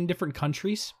 9 different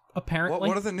countries apparently.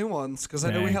 What are the new ones? Because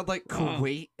I know we Dang. had like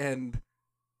Kuwait and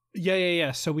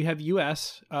Yeah. So we have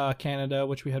U.S., Canada,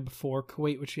 which we had before,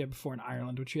 Kuwait, which we had before, and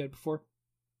Ireland, which we had before.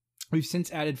 We've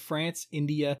since added France,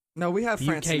 India, no, we have the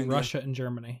France UK, and India. Russia, and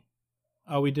Germany.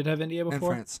 Oh, we did have India and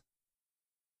before? France.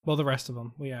 Well, the rest of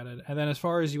them we added. And then as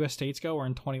far as U.S. states go, we're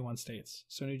in 21 states.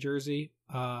 So New Jersey,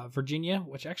 Virginia,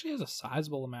 which actually has a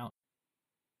sizable amount.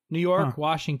 New York, Huh.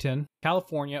 Washington,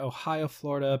 California, Ohio,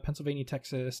 Florida, Pennsylvania,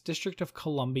 Texas, District of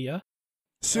Columbia,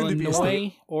 Soon to be a state.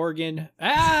 Illinois, Oregon,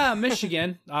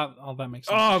 Michigan. Oh, that makes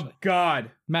sense. Oh, actually.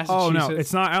 God. Massachusetts. Oh, no.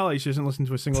 It's not Allie. She doesn't listen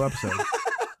to a single episode.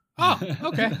 Oh,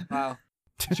 okay. Wow.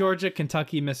 Georgia,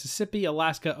 Kentucky, Mississippi,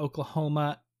 Alaska,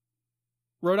 Oklahoma,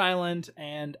 Rhode Island,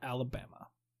 and Alabama.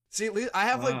 See, at least I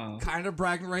have Wow. like kind of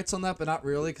bragging rights on that, but not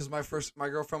really, because my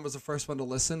girlfriend was the first one to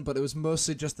listen, but it was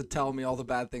mostly just to tell me all the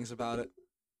bad things about it.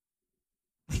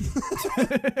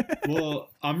 Well,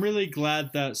 I'm really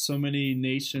glad that so many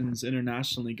nations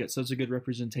internationally get such a good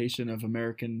representation of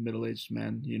American middle-aged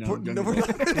men. You know, We're- young no, we're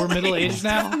adults. not- We're middle-aged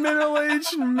now?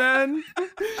 Middle-aged men.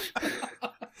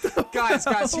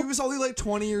 guys, he was only like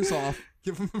 20 years off.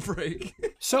 Give him a break.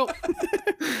 So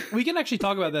we can actually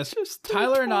talk about this. Just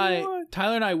Tyler and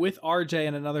 21. I, with RJ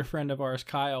and another friend of ours,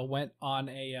 Kyle, went on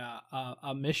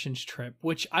a missions trip.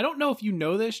 Which I don't know if you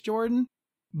know this, Jordan,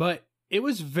 but it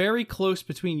was very close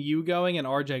between you going and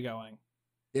RJ going.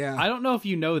 Yeah. I don't know if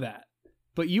you know that,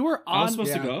 but you were I was on. supposed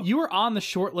Yeah. to go. You were on the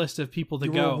short list of people to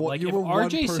You go. were one- Like you if were one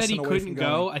RJ said he person away couldn't from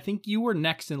go, going. I think you were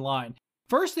next in line.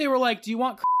 First, they were like, "Do you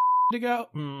want to go?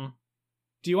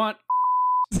 Do you want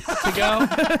to go?"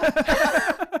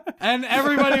 And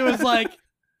everybody was like,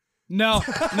 "No,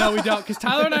 we don't." Because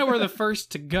Tyler and I were the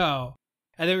first to go,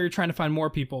 and then we were trying to find more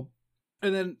people.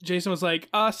 And then Jason was like,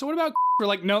 "So what about?" We're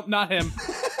like, "Nope, not him."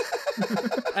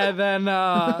 And then,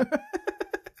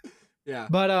 Yeah.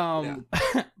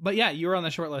 but yeah, you were on the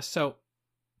short list. So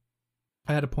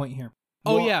I had a point here.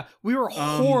 Oh Well, yeah, we were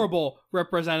horrible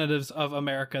representatives of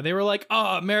America. They were like,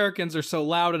 "Oh, Americans are so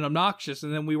loud and obnoxious,"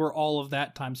 and then we were all of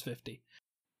that times 50.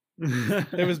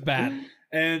 It was bad.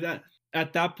 And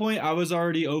at that point, I was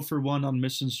already 0 for 1 on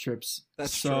missions trips.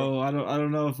 That's so true. I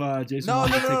don't know if Jason. No.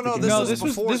 wanted to take the This game. No, was this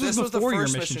was- before. this was the before your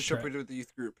first mission mission trip trip. we did with the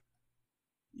youth group.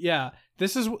 Yeah,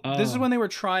 this is Oh. when they were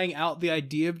trying out the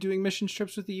idea of doing mission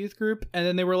trips with the youth group, and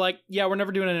then they were like, "Yeah, we're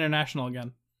never doing an international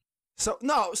again." So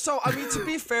I mean, to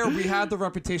be fair, we had the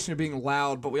reputation of being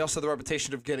loud, but we also had the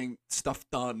reputation of getting stuff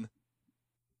done.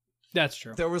 That's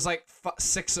true. There was like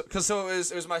 6, because so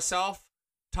it was myself,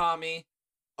 Tommy,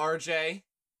 RJ,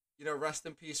 rest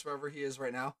in peace wherever he is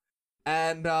right now,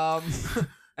 and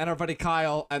and our buddy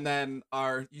Kyle, and then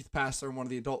our youth pastor and one of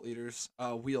the adult leaders,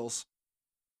 Wheels,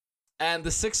 and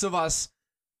the 6 of us.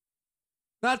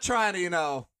 Not trying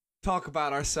to talk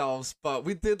about ourselves, but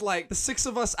we did like the 6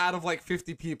 of us out of like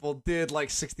 50 people did like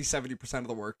 60-70% of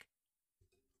the work.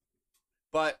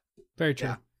 But Very true.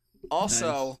 yeah.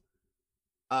 Also,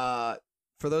 for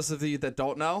those of you that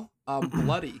don't know,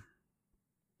 bloody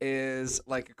is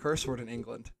like a curse word in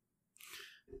England.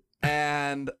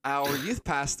 And our youth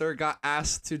pastor got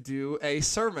asked to do a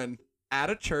sermon at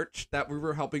a church that we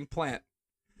were helping plant.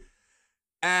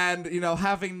 And,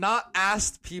 having not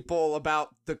asked people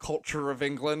about the culture of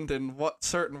England and what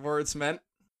certain words meant,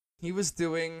 he was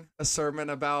doing a sermon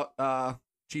about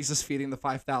Jesus feeding the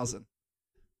 5,000,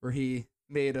 where he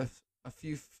made a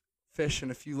few fish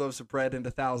and a few loaves of bread into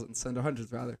thousands, into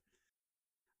hundreds rather.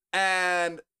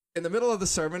 And in the middle of the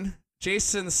sermon,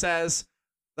 Jason says,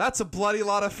 "That's a bloody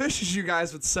lot of fish," as you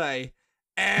guys would say.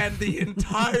 And the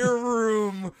entire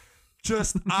room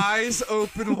just eyes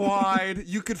open wide.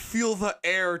 You could feel the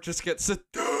air just get sucked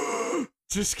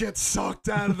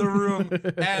out of the room.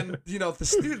 And, the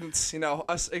students,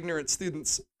 us ignorant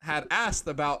students, had asked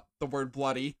about the word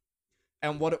bloody.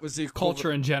 and what it was the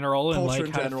culture in general, and culture like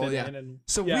in how general, to fit yeah. in. And,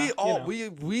 So yeah, we all you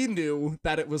know. we knew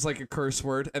that it was like a curse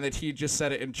word, and that he just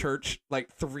said it in church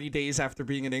like 3 days after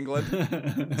being in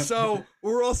England. So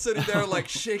we're all sitting there like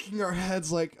shaking our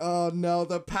heads, like, oh no.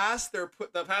 The pastor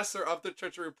of the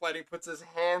church we were planning puts his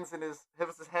head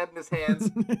in his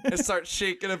hands and starts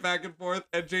shaking it back and forth,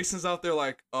 and Jason's out there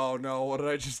like, oh no, what did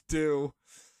I just do?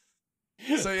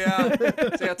 So yeah,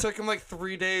 it took him like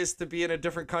 3 days to be in a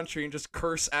different country and just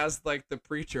curse as like the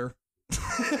preacher.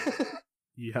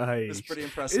 Yikes. It's pretty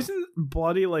impressive. Isn't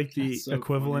bloody like the That's so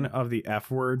equivalent funny. of the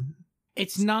F word?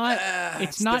 It's not.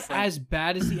 It's not different. as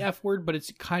bad as the F word, but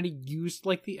it's kind of used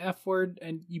like the F word,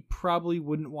 and you probably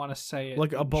wouldn't want to say it.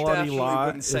 Like a in bloody Definitely lot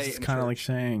wouldn't say it is in kind of church. like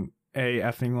saying a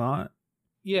effing lot.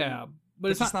 Yeah, but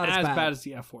it's It's not, just not as as bad. bad as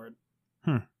the F word.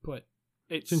 But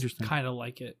it's interesting. kind of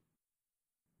like it.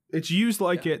 It's used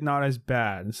like Yeah. it, not as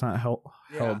bad. It's not held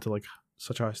Yeah. to like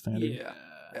such a high standard. Yeah.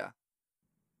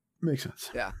 Makes sense.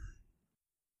 Yeah,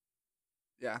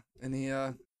 and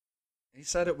he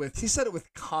said it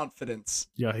with confidence.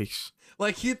 Yikes.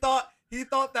 Like he thought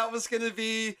that was gonna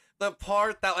be the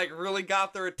part that like really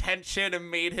got their attention and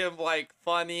made him like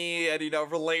funny and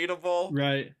relatable.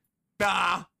 Right.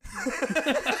 Nah.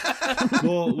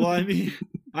 Well,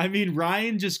 I mean,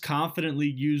 Ryan just confidently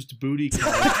used booty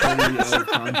call totally out of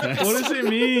context. What does it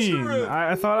mean? True.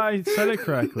 I thought I said it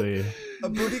correctly. A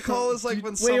booty call is like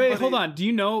when Wait, somebody. hold on. Do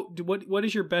you know what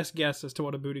is your best guess as to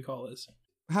what a booty call is?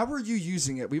 How were you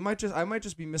using it? I might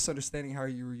just be misunderstanding how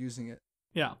you were using it.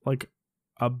 Yeah. Like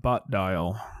a butt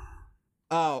dial.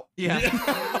 Oh yeah.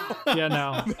 Yeah.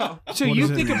 No. No. So What you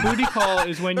does it think a mean? booty call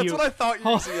is when That's you what I thought you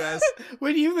were using it as.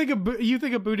 when you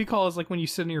think a booty call is like when you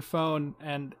sit on your phone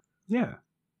and Yeah.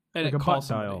 Like it a calls butt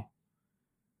somebody. dial.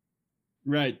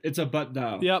 Right. It's a butt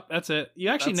dial. Yep, that's it. You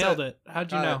actually That's nailed it. it.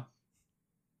 How'd you Got it. know?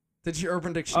 Did you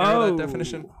Urban Dictionary that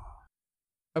definition?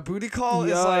 A booty call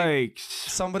is like Yikes.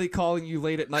 somebody calling you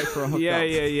late at night for a hookup.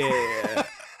 Yeah.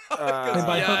 And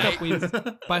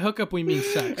by hookup we mean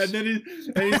sex. And then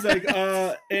he's like,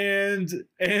 and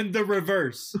the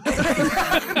reverse. Like,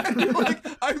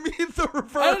 I mean the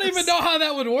reverse. I don't even know how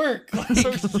that would work.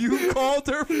 So you called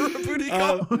her for a booty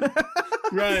call?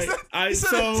 Right. He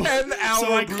said a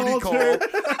 10-hour booty called call. her.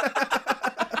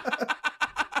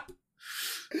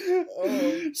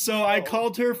 So I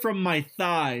called her from my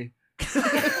thigh.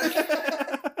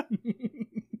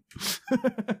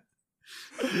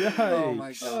 Yikes. Oh my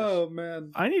gosh. Oh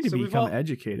man. I need to So we've become all-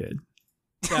 educated.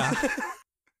 Yeah.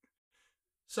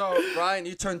 So Ryan,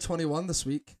 you turned 21 this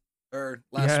week or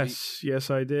last week. Yes,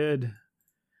 I did.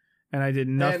 And I did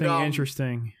nothing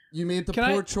interesting. You made the Can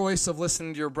poor I- choice of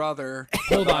listening to your brother.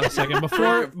 Hold on a second.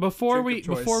 Drink Before of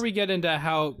choice. we get into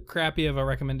how crappy of a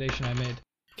recommendation I made,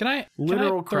 can I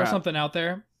Literal throw crap. something out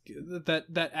there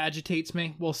that agitates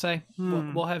me? We'll say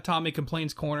we'll have Tommy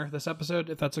Complains Corner this episode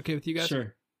if that's okay with you guys.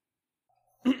 Sure.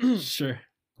 Sure.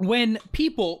 When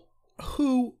people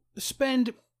who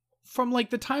spend from like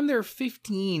the time they're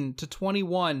 15 to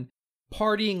 21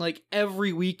 partying like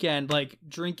every weekend, like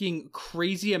drinking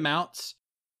crazy amounts,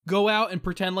 go out and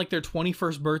pretend like their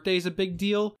 21st birthday is a big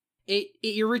deal, it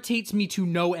irritates me to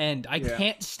no end. I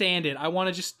can't stand it. I want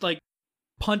to just like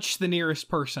punch the nearest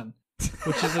person,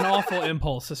 which is an awful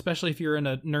impulse, especially if you're in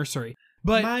a nursery.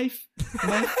 But my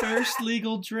first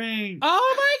legal drink.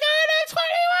 oh my god, I'm 21!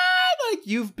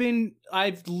 Like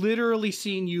I've literally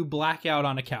seen you black out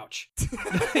on a couch.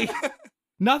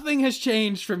 Nothing has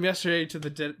changed from yesterday to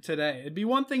today. It'd be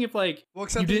one thing if like Well, you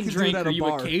except didn't can do drink it at or a you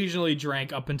bar. occasionally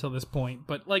drank up until this point,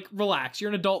 but like relax. You're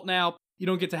an adult now. You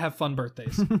don't get to have fun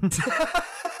birthdays.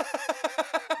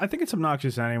 I think it's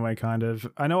obnoxious anyway, kind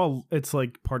of. I know it's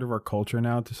like part of our culture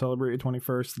now to celebrate your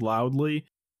 21st loudly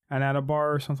and at a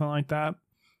bar or something like that.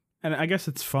 And I guess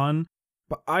it's fun,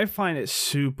 but I find it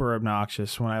super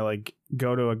obnoxious when I like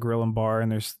go to a grill and bar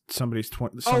and there's somebody's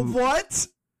what?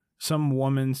 some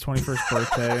woman's 21st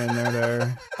birthday and they're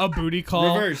there. A booty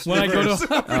call. Reverse, When reverse.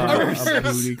 I go to A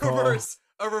booty call.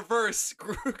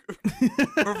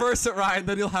 Reverse it, Ryan,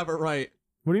 then you'll have it right.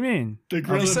 What do you mean? The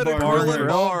grill You and said a bar. grill and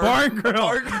bar. Bar and grill.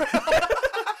 Bar and grill.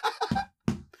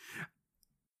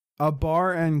 A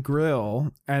bar and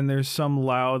grill, and there's some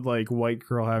loud like white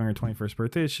girl having her 21st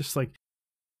birthday. It's just like,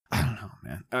 I don't know,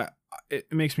 man. It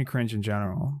makes me cringe in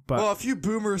general. But Well, a few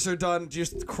boomers are done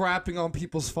just crapping on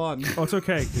people's fun. oh, it's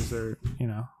okay because they're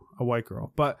a white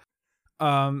girl. But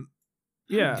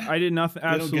yeah, I did nothing.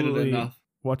 They don't get it Absolutely. enough.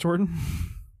 What, Jordan?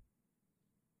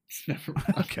 Never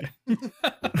mind. Okay.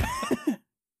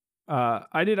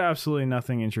 I did absolutely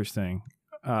nothing interesting.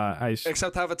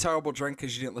 Except have a terrible drink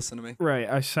because you didn't listen to me.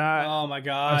 I sat. Oh my I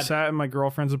god. sat in my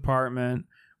girlfriend's apartment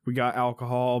We got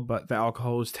alcohol, but the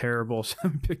alcohol was terrible, so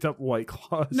we picked up White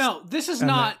Claws. No, this is And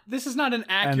not an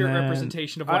accurate then-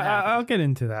 representation of what happened. I'll get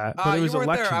into that. But it You was weren't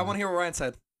election. there. I want to hear what Ryan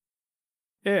said.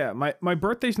 Yeah, my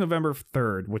birthday's November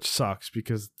 3rd, which sucks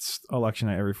because it's election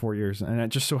night every 4 years, and it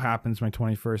just so happens my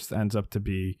 21st ends up to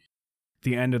be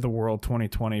the end of the world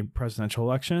 2020 presidential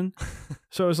election.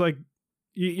 So it was like,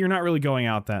 you're not really going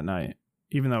out that night,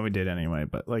 even though we did anyway,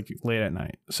 but like late at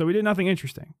night. So we did nothing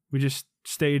interesting. We just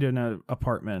stayed in a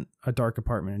dark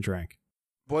apartment, and drank.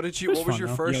 What did you? It was What was fun, your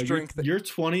though. first Yo, drink?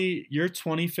 your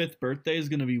 25th birthday is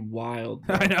gonna be wild.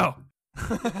 Bro. I know.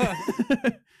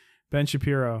 Ben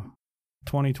Shapiro,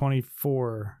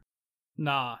 2024.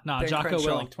 Nah, Ben Jocko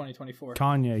Crenshaw. Willink 2024.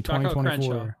 Kanye, Jocko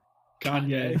 2024.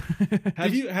 Kanye.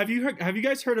 Have you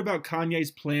guys heard about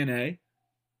Kanye's Plan A?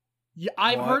 Yeah,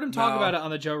 I've What? heard him talk No. about it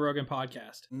on the Joe Rogan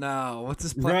podcast. No, what's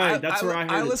his plan? Right, that's where I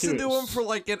heard it, listened too. to him for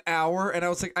like an hour, and I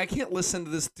was like, I can't listen to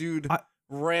this dude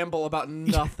ramble about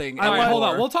nothing. All right, hold on.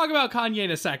 anymore. We'll talk about Kanye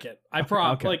in a second. I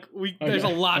promise. Okay. Like there's a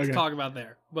Okay, lot to okay. talk about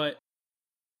there, but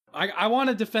I want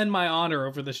to defend my honor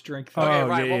over this drink thing. Okay, Oh,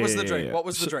 Ryan, yeah, what was yeah, the drink? yeah. What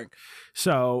was the So- drink?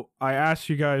 So I asked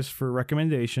you guys for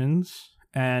recommendations,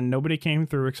 and nobody came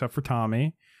through except for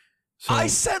Tommy. So I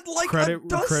said like credit a where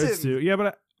dozen. credit's due. Yeah,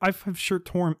 but I have shirt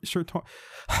torn.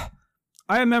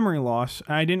 I have memory loss,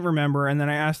 and I didn't remember. And then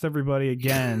I asked everybody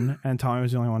again, and Tommy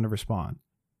was the only one to respond.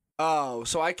 Oh,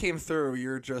 so I came through.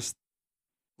 You're just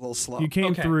a little slow. You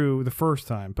came Okay. through the first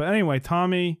time, but anyway,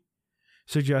 Tommy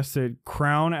suggested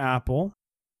Crown Apple,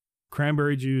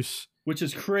 cranberry juice. Which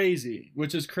is crazy.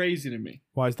 Which is crazy to me.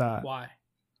 Why is that? Why?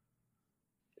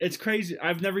 It's crazy.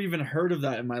 I've never even heard of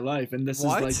that in my life, and this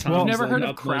What? is like Well, Tom's, never like, heard of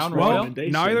utmost Crown Well, Royal?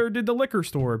 recommendation. neither did the liquor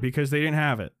store because they didn't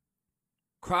have it.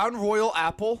 Crown Royal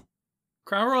Apple.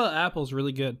 Crown Royal Apple's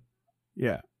really good.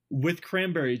 Yeah, With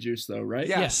cranberry juice, though, right?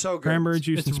 Yeah, Yeah. so good. cranberry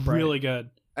juice It's and Sprite. really good.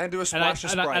 And do a And splash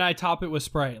of Sprite. I top it with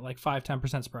Sprite, like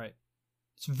 5-10% Sprite.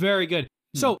 It's very good.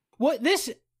 So what this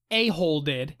a-hole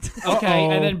did, okay,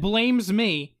 Uh-oh. and then blames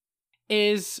me,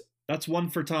 is That's one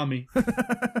for Tommy.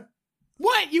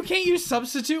 what? You can't use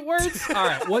substitute words? All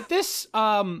right. What this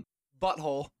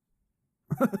Butthole.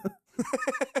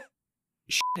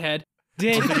 shithead I'm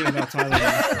did thinking about Tyler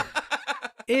now.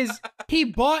 is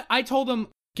I told him,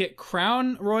 get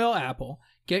Crown Royal Apple,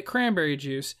 get cranberry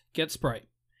juice, get Sprite.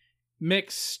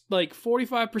 Mix like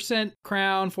 45%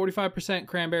 Crown, 45%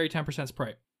 cranberry, 10%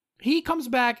 Sprite. He comes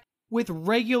back with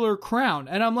regular Crown.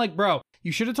 And I'm like, bro,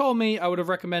 you should have told me. I would have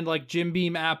recommended like Jim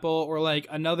Beam Apple or like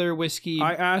another whiskey.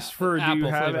 I asked for, do you apple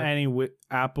have flavor. any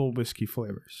apple whiskey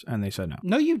flavors? And they said no.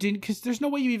 No, you didn't, because there's no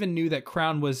way you even knew that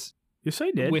Crown was Yes, I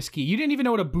did. whiskey. You didn't even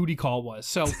know what a booty call was.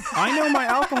 So I know my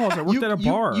alcohols. I worked at a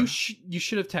bar. You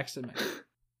should have texted me.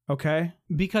 Okay.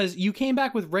 Because you came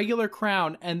back with regular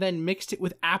Crown and then mixed it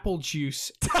with apple juice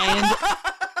and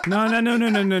No.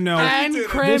 and did it.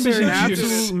 cranberry This is an juice.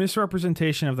 absolute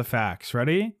misrepresentation of the facts.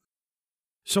 Ready?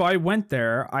 So I went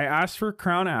there. I asked for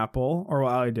Crown Apple, or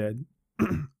well, I did.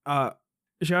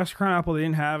 She asked for Crown Apple. They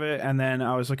didn't have it. And then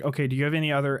I was like, okay, do you have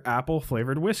any other apple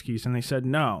flavored whiskeys? And they said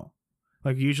no.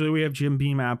 Like usually we have Jim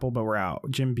Beam Apple, but we're out.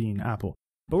 Jim Beam Apple,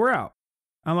 but we're out.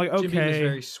 I'm like, okay. Jim Beam is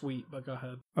very sweet, but go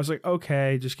ahead. I was like,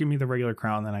 okay, just give me the regular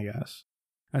Crown then, I guess.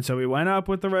 And so we went up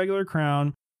with the regular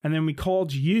Crown, and then we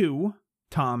called you,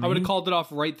 Tommy. I would have called it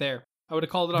off right there. I would have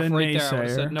called it off The right there. I would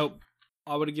have naysayer. said nope.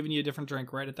 I would have given you a different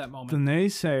drink right at that the moment.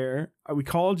 naysayer. We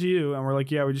called you, and we're like,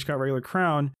 yeah, we just got regular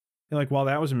Crown. You're like, well,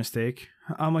 that was a mistake.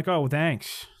 I'm like, oh,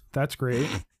 thanks. That's great.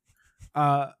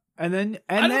 And then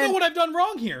I don't know what I've done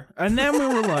wrong here. And then we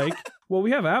were like, well,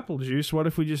 we have apple juice. What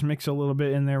if we just mix a little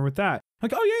bit in there with that?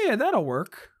 Like, oh, yeah, that'll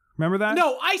work. Remember that?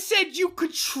 No, I said you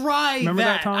could try Remember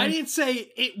that, Tommy? I didn't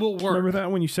say it will work. Remember that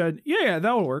when you said, yeah,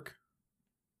 that'll work?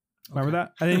 Remember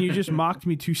that? And then you just mocked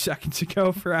me 2 seconds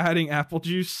ago for adding apple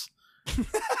juice.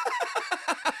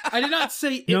 I did not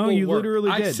say it No, will you work. literally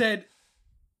I did. said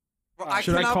I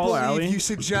Should I cannot call believe Allie? you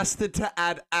suggested to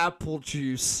add apple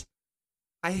juice.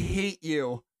 I hate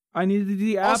you. I needed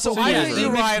the Also, apple I yeah, hate flavor. you,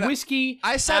 you mixed Ryan. whiskey,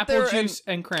 I sat apple there and- juice,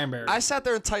 and cranberry. I sat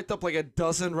there and typed up like a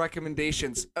dozen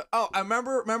recommendations. I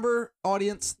remember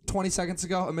audience 20 seconds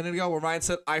ago, a minute ago, where Ryan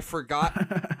said, I forgot.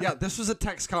 Yeah, this was a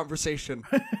text conversation.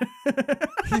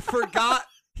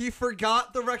 He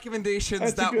forgot the recommendations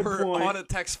That's a that good were point. on a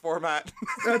text format.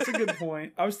 That's a good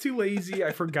point. I was too lazy.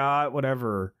 I forgot.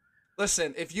 Whatever.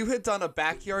 Listen, if you had done a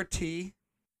backyard tea,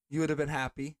 you would have been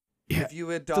happy. Yeah, If you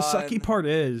had done The sucky part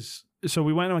is, so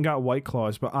we went and got White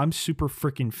Claws, but I'm super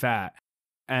freaking fat,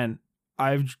 and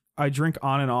I drink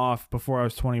on and off before I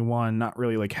was 21, not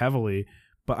really like heavily,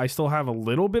 but I still have a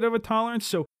little bit of a tolerance.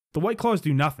 So The White Claws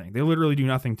do nothing. They literally do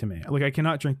nothing to me. Like I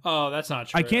cannot drink. Oh, that's not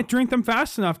true. I can't drink them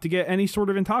fast enough to get any sort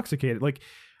of intoxicated. Like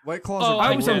White Claws Oh, are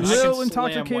I was a can gross. little slam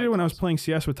intoxicated White when I was Claws. playing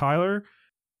CS with Tyler.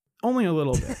 Only a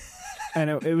little bit. And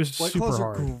it was White super Claws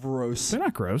hard. are gross. They're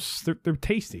not gross. They're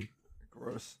tasty.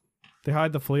 Gross. They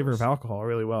hide the flavor of alcohol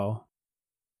really well.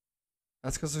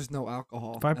 That's because there's no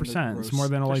alcohol. 5%. It's more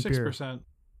than a They're light beer. 6%.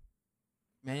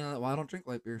 Man, well, I don't drink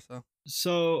light beer, so.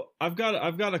 So I've got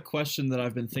a question that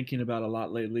I've been thinking about a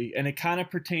lot lately, and it kind of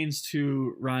pertains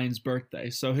to Ryan's birthday.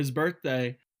 So his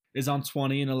birthday is on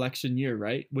 20 in election year,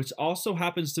 right? Which also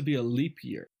happens to be a leap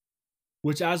year,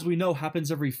 which, as we know,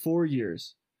 happens every 4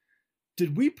 years.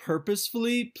 Did we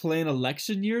purposefully plan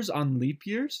election years on leap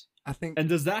years? I think And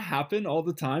does that happen all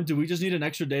the time? Do we just need an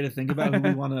extra day to think about who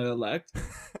we want to elect?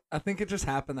 I think it just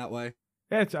happened that way.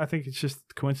 Yeah, I think it's just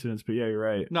coincidence, but yeah, you're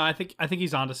right. No, I think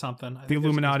he's onto something. I The think there's a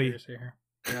Illuminati. conspiracy here.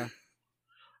 Yeah.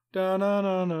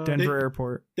 Da-na-na-na. Denver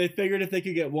Airport. They figured if they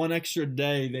could get one extra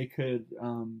day, they could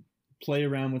play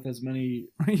around with as many.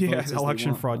 Yeah, votes as they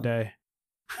election want, fraud huh? day.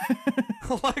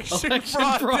 Election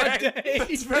fraud day.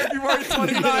 It's February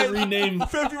 29th. Rename.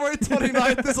 February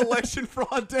 29th is election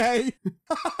fraud day.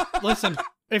 Listen,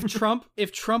 if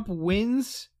Trump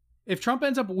wins, if Trump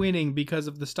ends up winning because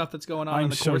of the stuff that's going on I'm in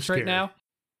the so courts right scared. now,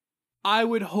 I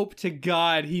would hope to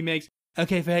God he makes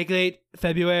February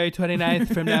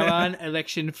 29th from now on,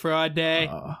 election fraud day.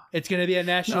 It's gonna be a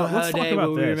national let's talk holiday about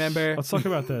where we this. remember Let's talk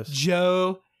about this.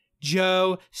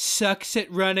 Joe sucks at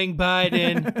running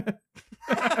Biden.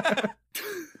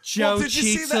 Joe Well, did you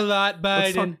see cheats that- a lot,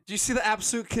 Biden. Do you see the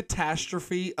absolute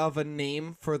catastrophe of a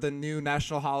name for the new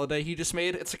national holiday he just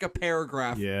made? It's like a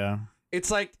paragraph. Yeah.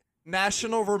 It's like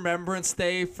National Remembrance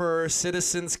Day for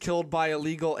citizens killed by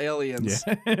illegal aliens.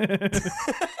 Yeah.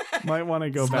 Might want to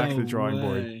go back to the drawing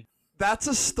board. way. That's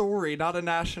a story, not a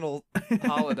national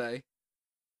holiday.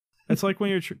 It's like when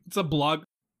you're It's a blog.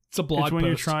 It's a blog it's when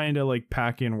you're post. trying to like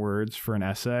pack in words for an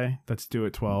essay that's due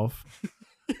at 12.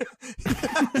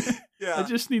 Yeah. I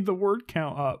just need the word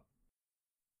count up.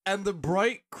 And the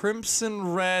bright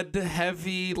crimson red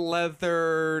heavy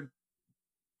leather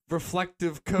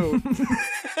reflective coat.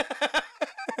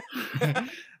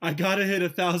 I gotta hit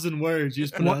 1,000 words. You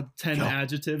just put What? 10 Yo.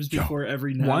 adjectives before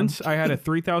every noun. Once I had a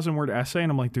 3,000 word essay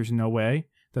and I'm like, there's no way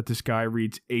that this guy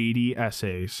reads 80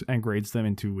 essays and grades them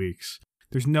in 2 weeks.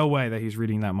 There's no way that he's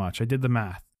reading that much. I did the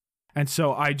math. And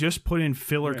so I just put in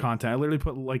filler Right. content. I literally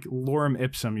put like lorem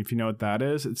ipsum, if you know what that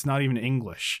is. It's not even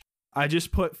English. I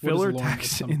just put filler lorem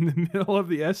text ipsum? in the middle of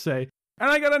the essay and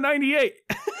I got a 98.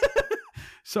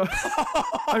 So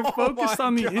I focused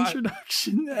on the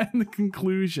introduction and the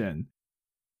conclusion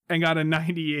and got a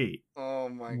 98. Oh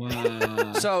my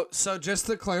Wow. So just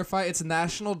to clarify, it's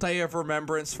National Day of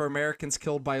Remembrance for Americans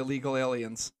killed by illegal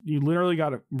aliens. You literally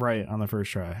got it right on the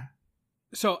first try.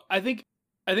 So I think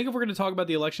if we're going to talk about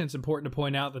the election, it's important to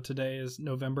point out that today is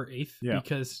November 8th Yeah.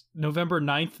 because November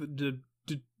 9th,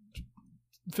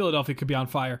 Philadelphia could be on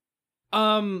fire.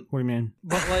 What do you mean?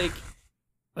 But like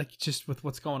just with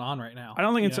what's going on right now. I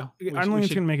don't think you it's. know? I don't think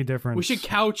it's going to make a difference. We should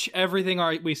couch everything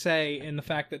we say in the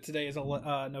fact that today is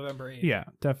November 8th. Yeah,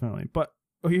 definitely. But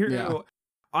here, Yeah.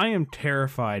 I am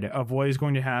terrified of what is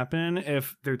going to happen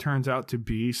if there turns out to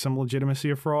be some legitimacy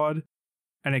of fraud,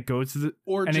 and it goes to the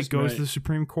Or and just it goes right. to the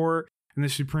Supreme Court, and the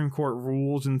Supreme Court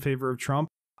rules in favor of Trump.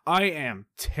 I am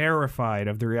terrified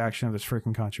of the reaction of this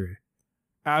freaking country.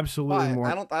 Absolutely Why? more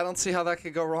I don't see how that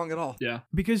could go wrong at all. Yeah.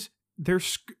 because they're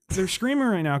screaming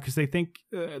right now because they think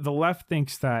the left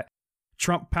thinks that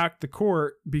Trump packed the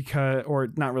court or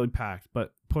not really packed,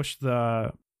 but pushed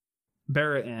the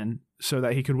Barrett in so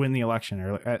that he could win the election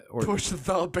or Push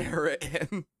the Barrett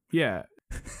in. yeah,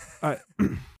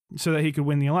 so that he could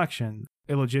win the election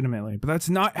illegitimately. But that's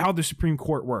not how the Supreme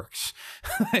Court works.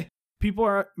 People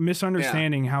are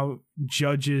misunderstanding how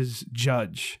judges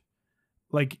judge.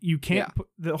 Like you can't.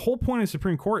 The whole point of the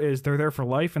Supreme Court is they're there for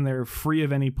life and they're free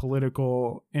of any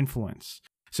political influence.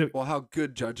 So Well, how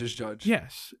good judges judge.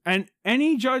 yes, and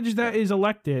any judge that is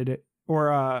elected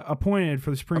or appointed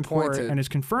for the Supreme Court Appointed. and is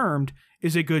confirmed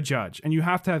is a good judge, and you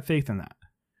have to have faith in that.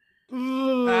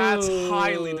 That's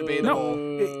highly debatable.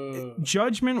 No,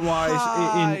 judgment wise,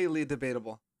 Highly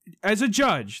debatable. as a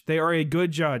judge, they are a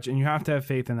good judge, and you have to have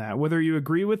faith in that. Whether you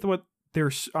agree with what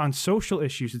they're on social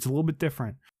issues, it's a little bit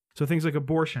different. So things like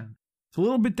abortion, it's a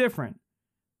little bit different.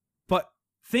 But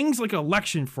things like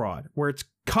election fraud, where it's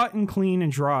cut and clean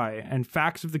and dry and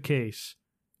facts of the case,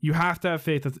 you have to have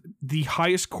faith that the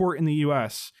highest court in the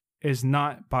U.S. is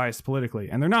not biased politically,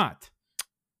 and they're not.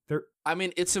 I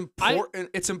mean, it's important.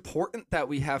 It's important that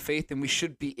we have faith, and we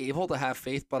should be able to have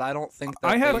faith. But I don't think that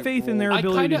I have they faith in their rule- I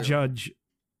ability to kinda- judge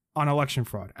on election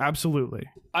fraud. Absolutely.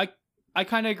 I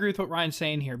kind of agree with what Ryan's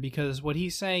saying here, because what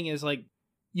he's saying is like,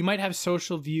 you might have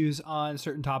social views on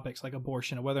certain topics like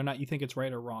abortion and whether or not you think it's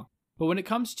right or wrong. But when it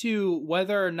comes to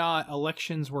whether or not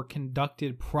elections were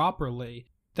conducted properly,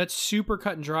 that's super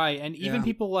cut and dry. And even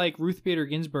people like Ruth Bader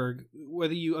Ginsburg,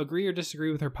 whether you agree or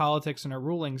disagree with her politics and her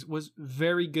rulings, was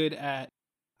very good at,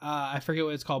 I forget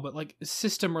what it's called, but like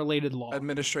system related law.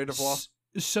 Administrative law.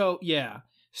 So, yeah.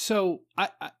 So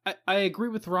I agree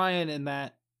with Ryan in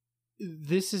that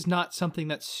this is not something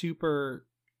that's super,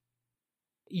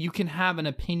 you can have an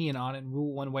opinion on and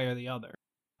rule one way or the other.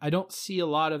 I don't see a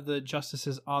lot of the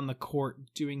justices on the court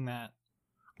doing that.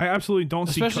 I absolutely don't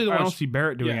Especially I don't see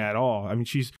Barrett doing it at all. I mean,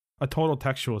 she's a total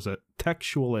textualist.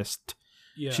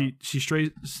 Yeah.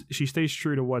 She stays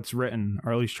true to what's written,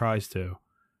 or at least tries to.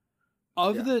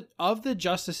 Of the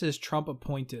justices Trump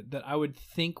appointed that I would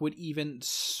think would even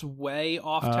sway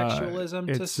off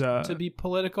textualism to be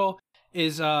political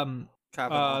is the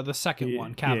second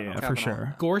one, Kavanaugh. Yeah, for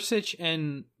sure. Gorsuch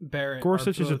and Barrett.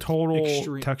 Gorsuch is a total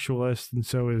extreme textualist, and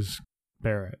so is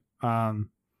Barrett.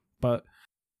 But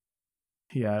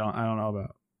yeah, I don't know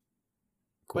about.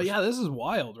 But yeah, this is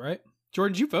wild, right?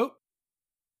 Jordan, did you vote?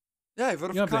 Yeah, I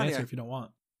voted You don't for have to Kanye. answer if you don't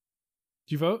want.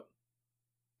 Did you vote?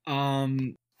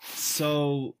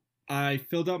 So I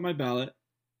filled out my ballot.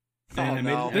 And I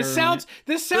made an This error on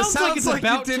sounds like it's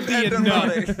about to be a no.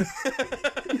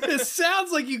 This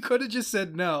sounds like you could have just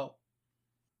said no.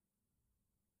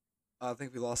 I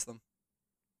think we lost them.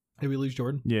 Did we lose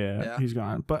Jordan? Yeah, he's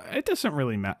gone. But it doesn't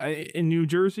really matter. In New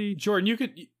Jersey, Jordan,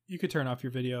 you could turn off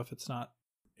your video if it's not.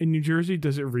 In New Jersey,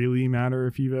 does it really matter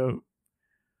if you vote?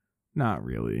 Not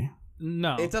really.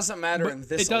 No, It doesn't matter in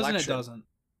this it doesn't. election. It doesn't.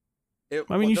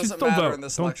 I mean, you should doesn't still matter vote. in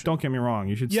this Don't election. get me wrong.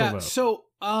 You should still Yeah. vote. So,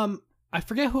 I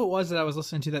forget who it was that I was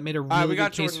listening to that made a really we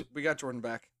got good case. Jordan. We got Jordan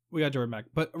back. We got Jordan back.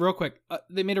 But real quick,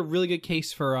 they made a really good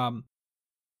case for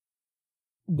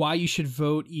why you should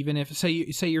vote, even if say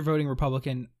you're voting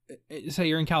Republican. Say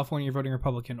you're in California, you're voting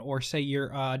Republican, or say you're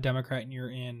a Democrat and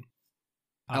you're in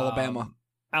Alabama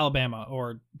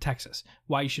or Texas.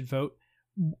 Why you should vote?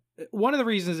 One of the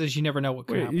reasons is you never know what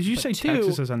could Wait, happen. did you But say two,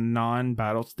 Texas is a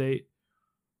non-battle state?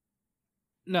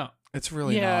 No. It's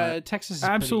really Yeah, not. Texas is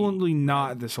Absolutely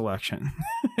not this election.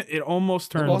 It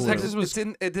almost turned Well, blue. Texas was.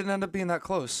 It didn't end up being that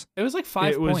close. It was like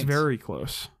 5 It was points. very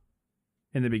close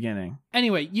in the beginning.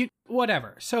 Anyway,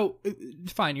 whatever. So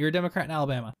fine, you're a Democrat in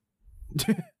Alabama.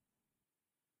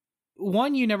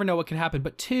 One, you never know what can happen,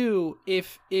 but two,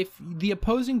 if the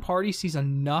opposing party sees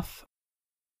enough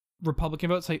Republican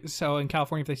votes, like so in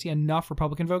California, if they see enough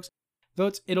Republican votes,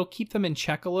 it'll keep them in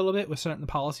check a little bit with certain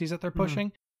policies that they're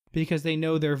pushing because they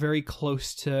know they're very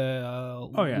close to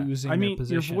losing I mean, their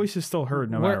position. your voice is still heard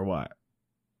no matter what.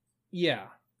 Yeah.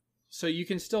 So you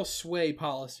can still sway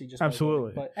policy just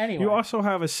Absolutely. By voting. But anyway, You also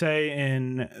have a say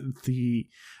in the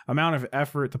amount of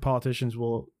effort the politicians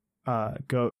will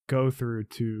go through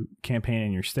to campaign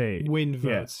in your state. win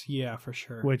votes. Yeah, for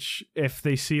sure. Which, if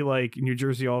they see like New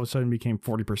Jersey all of a sudden became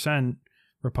 40%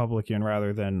 Republican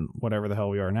rather than whatever the hell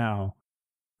we are now,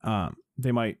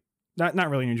 they might not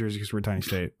really New Jersey because we're a tiny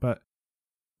state, but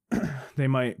they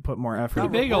might put more effort. Pretty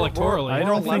big electorally. I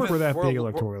don't think we're that big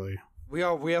we're- electorally. We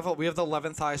have the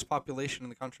 11th highest population in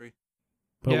the country.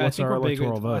 But yeah, what's I think our we're big.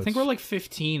 electoral votes? I think we're like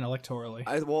 15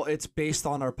 electorally. Well, it's based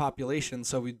on our population,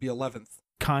 so we'd be 11th.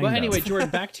 kind But of. anyway, Jordan,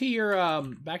 back to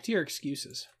your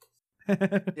excuses.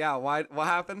 Yeah, why? What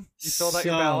happened? You filled out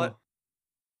your ballot.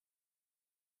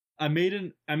 I made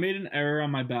an error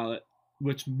on my ballot,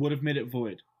 which would have made it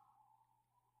void.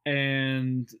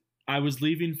 And I was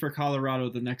leaving for Colorado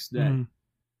the next day. Mhm.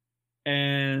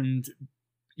 And,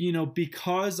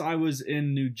 because I was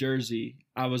in New Jersey,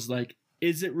 I was like,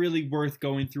 is it really worth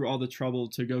going through all the trouble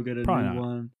to go get a Probably new not.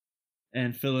 one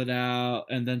and fill it out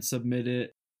and then submit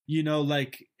it?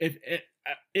 If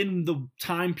in the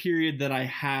time period that I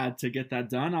had to get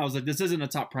that done, I was like, this isn't a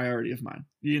top priority of mine.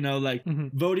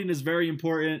 Mhm. Voting is very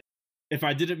important. If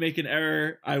I didn't make an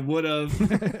error, I would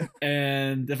have.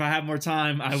 And if I had more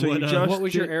time, I So you would just- have. What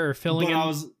was your error filling But in? I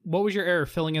was, What was your error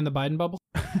filling in the Biden bubble?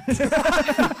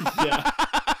 yeah,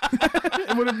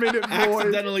 It would have made it void.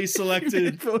 accidentally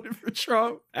selected Voted for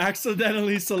Trump.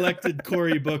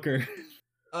 Cory Booker.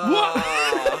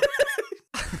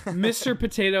 Mr.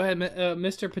 Potato Head,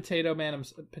 Mr. Potato Man,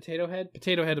 Potato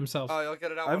Head himself. Oh, you'll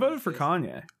get it out. I one of voted these for days.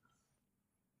 Kanye.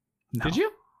 No. Did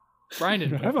you? Brian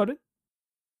didn't. I voted.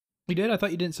 You did? I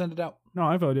thought you didn't send it out. No,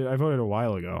 I voted. I voted a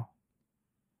while ago.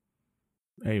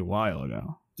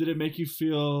 Did it make you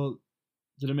feel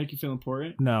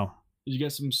important? No. Did you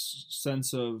get some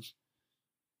sense of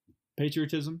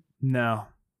patriotism? No.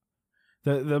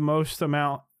 The most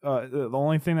amount the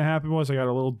only thing that happened was I got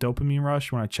a little dopamine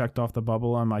rush when I checked off the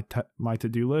bubble on my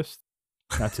to-do list.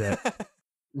 That's it.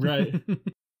 Right.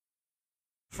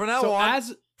 From now So on,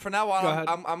 as from now Go on, ahead.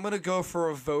 I'm gonna go for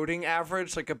a voting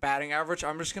average, like a batting average.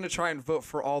 I'm just gonna try and vote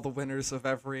for all the winners of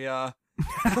every.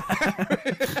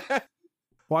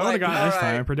 Well, I would have Like, gotten this time.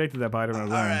 alright. I predicted that Biden would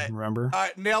win. Alright. Remember? All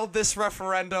right, nailed this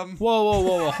referendum.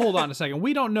 whoa, hold on a second.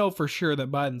 We don't know for sure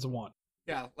that Biden's won.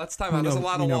 Yeah, let's time out. There's a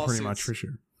lot we of know lawsuits. pretty much for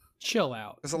sure. Chill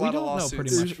out. There's a We lot of don't know lawsuits.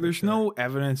 pretty much for There's sure. no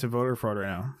evidence of voter fraud right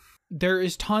now. There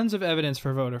is tons of evidence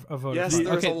for voter Yes, fraud.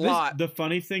 there's a this- lot. The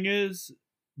funny thing is,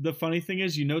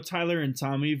 Tyler and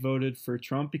Tommy voted for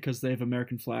Trump because they have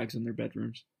American flags in their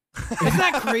bedrooms. Isn't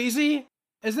that crazy?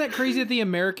 Isn't that crazy that the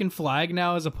American flag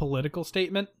now is a political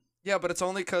statement? Yeah, but it's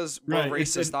only because we're Right,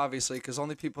 it's racist, an- obviously, because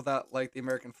only people that like the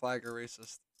American flag are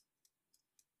racist.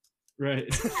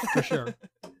 Right. For sure.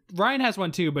 Ryan has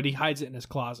one too, but he hides it in his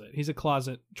closet. He's a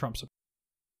closet Trump supporter.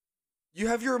 You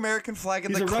have your American flag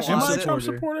in He's the a Russian Am I a closet. Trump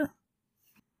supporter. supporter?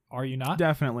 Are you not?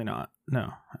 Definitely not.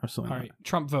 No, absolutely All not. right,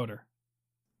 Trump voter.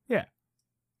 Yeah.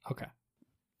 Okay. As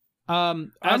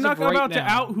I'm of not right about to now-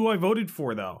 out who I voted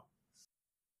for, though.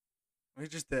 We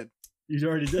just did. You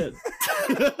already did.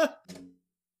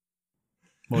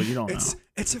 Well, you don't know.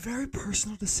 It's a very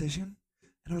personal decision,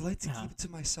 and I'd like to Yeah. keep it to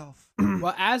myself.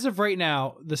 Well, as of right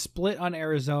now, the split on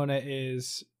Arizona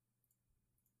is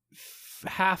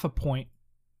half a point.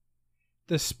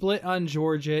 The split on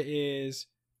Georgia is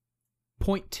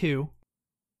 0.2.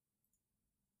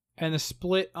 And the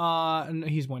split on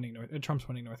Trump's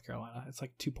winning North Carolina. It's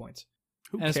like 2 points.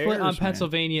 Who And the split on cares, man?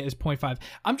 Pennsylvania is 0.5.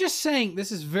 I'm just saying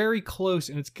this is very close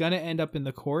and it's going to end up in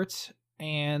the courts.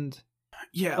 And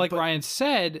Yeah, like but Ryan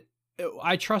said,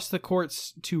 I trust the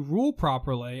courts to rule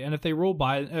properly. And if they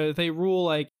rule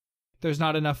like there's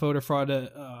not enough voter fraud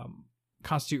to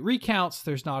constitute recounts,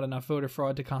 there's not enough voter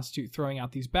fraud to constitute throwing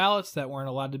out these ballots that weren't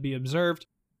allowed to be observed.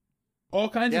 All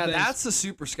kinds Yeah, of things. that's the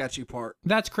super sketchy part.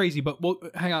 That's crazy, but well,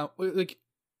 hang on. Like,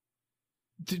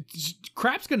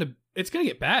 crap's it's gonna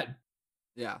get bad.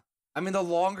 Yeah. I mean, the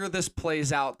longer this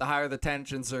plays out, the higher the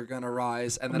tensions are going to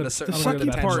rise, and then gonna- a certain the I'm point gonna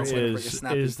of second go to part tensions Pennsylvania. like a is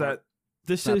snapping point. that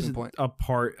this Snapping is point. a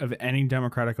part of any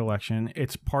democratic election.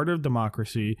 It's part of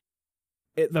democracy.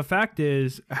 The fact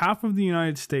is, half of the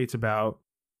United States, about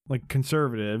like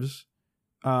conservatives,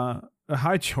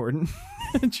 hi Jordan.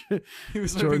 He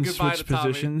was waving Jordan goodbye switched to Tommy.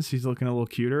 positions. He's looking a little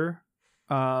cuter.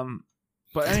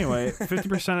 But anyway,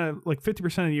 50%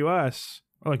 of the U.S.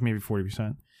 or like maybe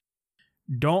 40%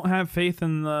 don't have faith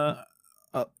in the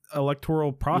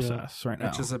electoral process right now,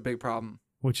 Which is a big problem.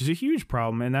 which is a huge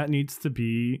problem, and that needs to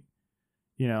be,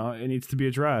 it needs to be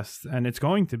addressed, and it's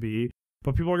going to be.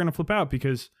 But people are going to flip out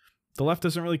because the left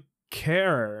doesn't really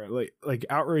care. Like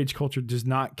outrage culture does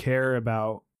not care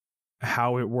about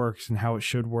how it works and how it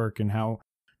should work and how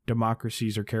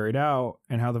democracies are carried out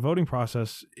and how the voting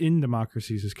process in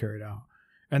democracies is carried out.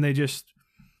 And it's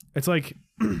like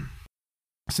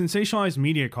sensationalized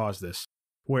media caused this,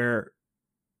 where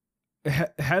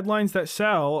headlines that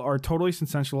sell are totally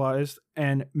sensationalized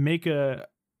and make a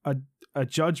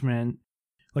judgment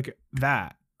like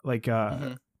that, like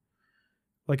a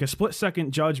split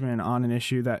second judgment on an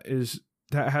issue that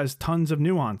has tons of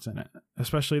nuance in it,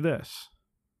 especially this.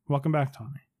 Welcome back,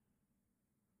 Tommy.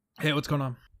 Hey, what's going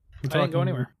on? We're I didn't go talking-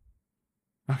 anywhere.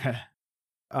 Okay.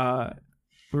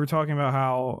 We were talking about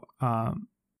how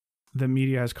the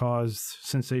media has caused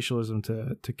sensationalism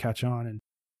to catch on, and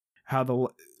how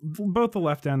both the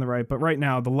left and the right, but right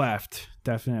now the left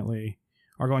definitely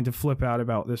are going to flip out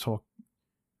about this whole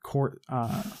court.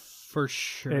 For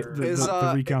sure.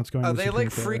 The recounts going. Are to the they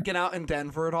like Supreme Court. freaking out in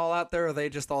Denver at all out there? Or are they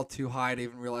just all too high to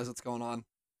even realize what's going on?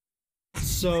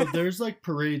 So there's like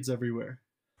parades everywhere.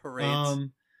 Parades.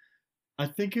 I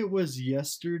think it was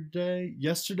yesterday.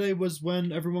 Yesterday was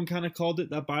when everyone kind of called it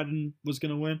that Biden was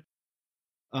going to win.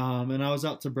 And I was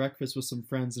out to breakfast with some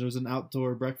friends, and it was an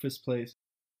outdoor breakfast place.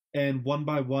 And one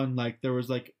by one, like there was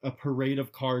like a parade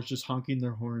of cars just honking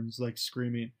their horns, like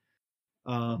screaming.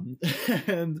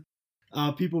 And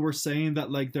people were saying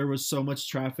that like there was so much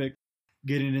traffic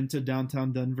getting into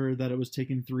downtown Denver that it was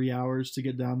taking 3 hours to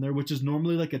get down there, which is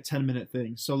normally like a 10-minute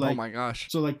thing. So like, oh my gosh.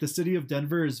 so like the city of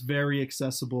Denver is very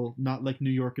accessible, not like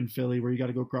New York and Philly where you got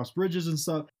to go across bridges and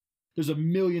stuff. There's a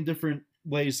million different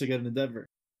ways to get into Denver.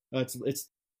 It's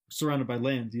surrounded by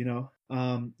land,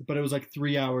 but it was like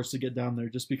 3 hours to get down there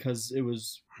just because it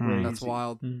was crazy. That's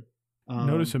wild.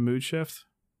 Notice a mood shift.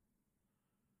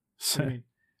 I mean,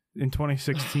 In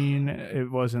 2016,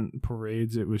 it wasn't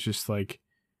parades; it was just like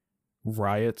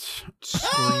riots.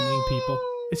 Screaming people.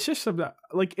 It's just about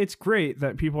like it's great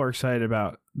that people are excited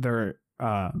about their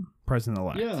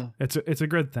president-elect. Yeah. It's a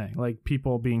good thing. Like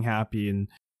people being happy and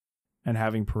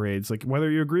having parades. Like whether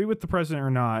you agree with the president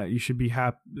or not, you should be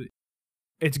happy.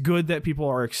 It's good that people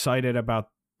are excited about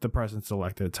the president's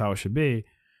elected. It's how it should be.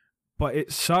 But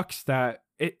it sucks that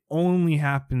it only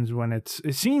happens when it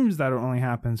seems that it only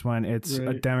happens when it's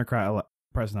a Democrat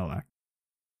president-elect.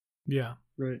 Yeah.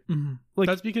 Right. Mm-hmm. Like,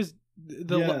 that's because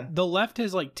the left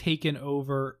has like taken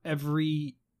over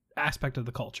every aspect of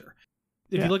the culture.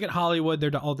 If you look at Hollywood,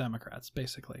 they're all Democrats,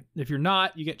 basically. If you're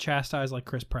not, you get chastised like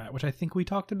Chris Pratt, which I think we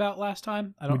talked about last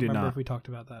time. I don't remember if we talked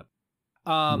about that.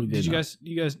 Did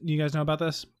you guys know about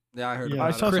this? Yeah, I heard I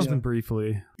about saw it. something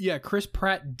briefly. Yeah, Chris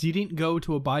Pratt didn't go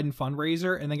to a Biden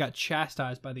fundraiser and then got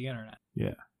chastised by the internet.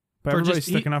 Yeah. But everybody's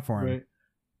sticking up for him. Right.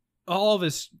 All of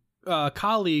his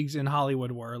colleagues in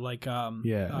Hollywood were like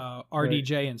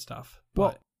RDJ and stuff.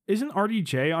 Well, isn't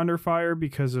RDJ under fire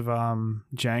because of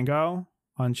Django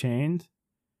Unchained?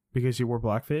 Because he wore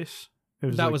blackface?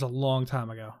 That was a long time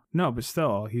ago. No, but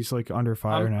still, he's like under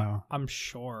fire now. I'm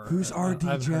sure. Who's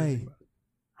RDJ?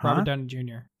 Robert Downey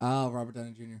Jr. Oh, Robert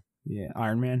Downey Jr. Yeah,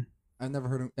 Iron Man. I've never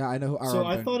heard of him. Yeah, I know who So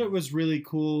I thought it was really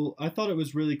cool. I thought it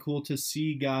was really cool to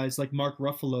see guys like Mark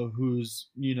Ruffalo, who's,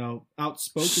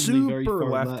 outspokenly very far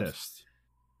leftist. left,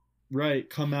 right,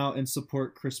 come out and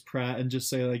support Chris Pratt and just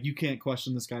say like, you can't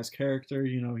question this guy's character.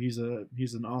 He's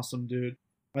an awesome dude.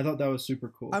 I thought that was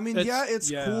super cool. I mean, it's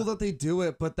cool that they do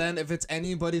it, but then if it's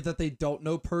anybody that they don't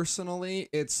know personally,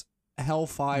 it's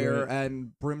hellfire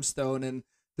and brimstone, and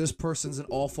this person's an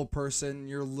awful person.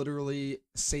 You're literally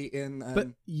Satan. And... But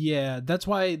yeah, that's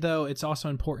why though it's also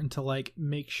important to like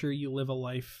make sure you live a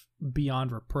life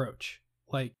beyond reproach,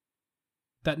 like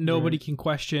that nobody can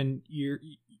question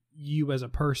you as a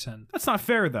person. That's not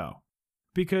fair though,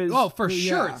 because for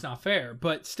sure it's not fair,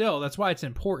 but still that's why it's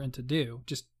important to do.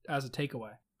 Just as a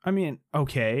takeaway. I mean,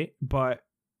 okay, but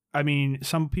I mean,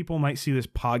 some people might see this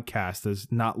podcast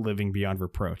as not living beyond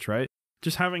reproach, right?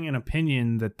 Just having an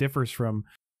opinion that differs from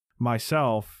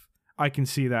myself, I can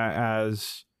see that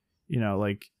as,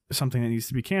 like something that needs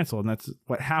to be canceled. And that's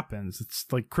what happens. It's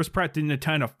like Chris Pratt didn't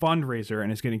attend a fundraiser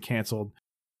and is getting canceled.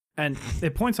 And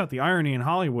it points out the irony in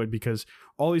Hollywood because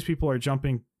all these people are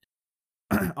jumping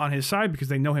on his side because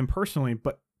they know him personally,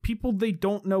 but people they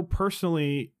don't know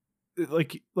personally,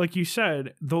 like you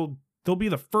said, they'll be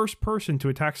the first person to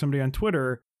attack somebody on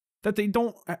Twitter that they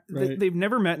don't they've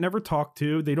never met, never talked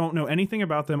to. They don't know anything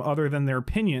about them other than their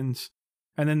opinions,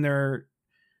 and then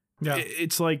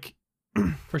it's like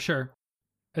for sure,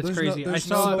 it's there's crazy.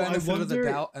 There's I saw no benefit of the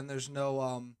doubt, and there's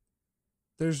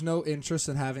no interest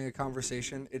in having a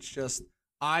conversation. It's just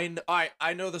I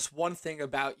know this one thing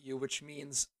about you, which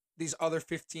means these other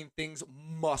 15 things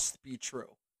must be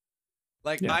true.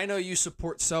 Like, I know you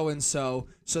support so-and-so,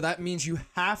 so that means you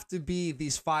have to be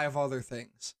these 5 other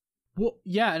things. Well,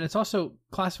 yeah, and it's also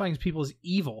classifying people as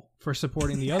evil for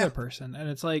supporting the other person. And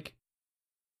it's like,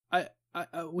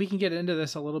 we can get into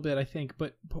this a little bit, I think,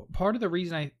 but part of the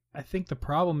reason I think the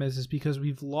problem is because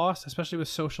we've lost, especially with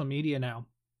social media now,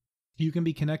 you can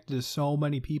be connected to so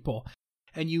many people,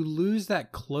 and you lose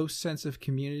that close sense of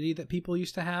community that people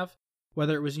used to have,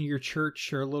 whether it was in your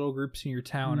church or little groups in your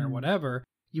town or whatever.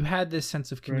 You had this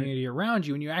sense of community around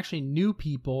you, and you actually knew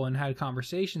people and had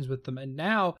conversations with them. And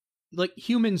now, like,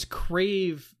 humans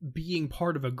crave being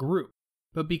part of a group,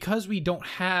 but because we don't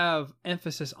have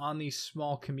emphasis on these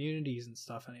small communities and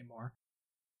stuff anymore,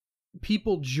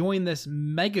 people join this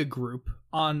mega group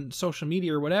on social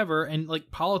media or whatever, and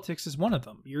like politics is one of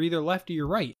them. You're either left or you're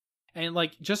right. And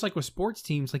like, just like with sports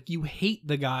teams, like you hate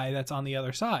the guy that's on the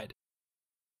other side.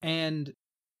 And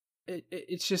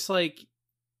it's just like,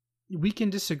 we can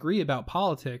disagree about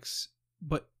politics,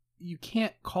 but you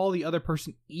can't call the other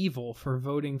person evil for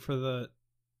voting for the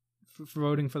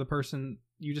person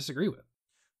you disagree with.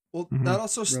 Well, that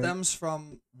also stems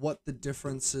from what the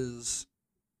differences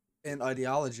in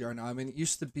ideology are now. I mean, it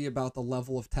used to be about the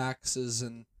level of taxes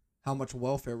and how much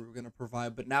welfare we were going to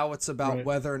provide, but now it's about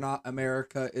whether or not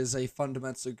America is a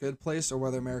fundamentally good place or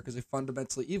whether America is a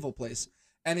fundamentally evil place.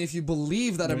 And if you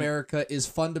believe that America is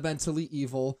fundamentally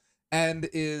evil and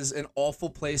is an awful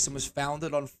place and was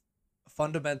founded on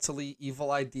fundamentally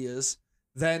evil ideas,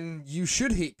 then you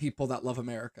should hate people that love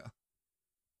America.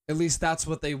 At least that's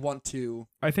what they want to.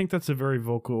 I think that's a very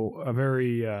vocal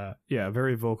minority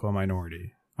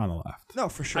on the left. No,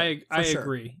 for sure. I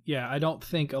agree. Yeah, I don't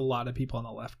think a lot of people on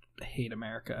the left hate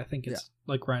America. I think it's,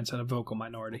 like Ryan said, a vocal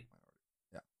minority.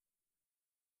 Yeah.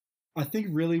 I think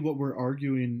really what we're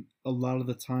arguing a lot of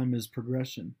the time is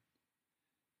progression.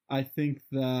 I think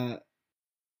that,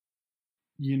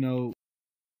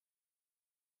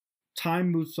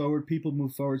 time moves forward, people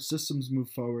move forward, systems move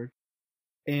forward.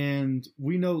 And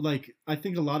we know, like, I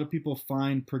think a lot of people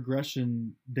find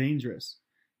progression dangerous,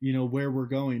 you know, where we're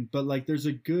going. But, like, there's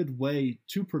a good way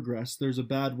to progress. There's a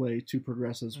bad way to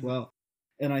progress as well.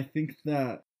 And I think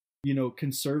that, you know,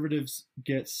 conservatives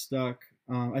get stuck.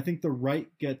 I think the right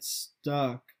gets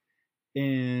stuck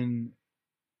in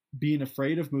being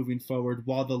afraid of moving forward,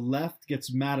 while the left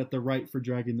gets mad at the right for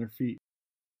dragging their feet.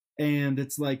 And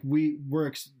it's like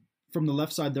we're from the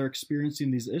left side, they're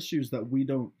experiencing these issues that we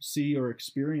don't see or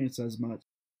experience as much.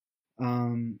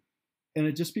 And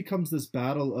it just becomes this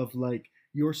battle of, like,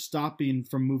 you're stopping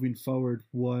from moving forward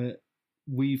what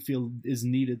we feel is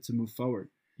needed to move forward.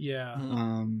 Yeah.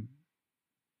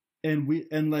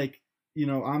 And like, you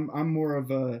know, I'm more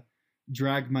of a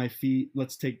drag my feet,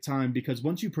 let's take time, because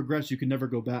once you progress, you can never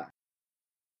go back.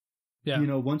 Yeah. You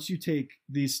know, once you take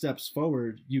these steps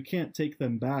forward, you can't take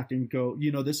them back and go,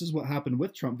 you know, this is what happened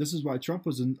with Trump. This is why Trump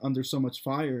was under so much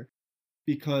fire,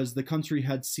 because the country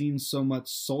had seen so much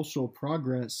social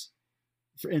progress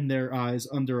in their eyes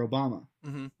under Obama.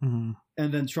 And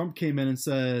then Trump came in and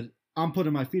said, I'm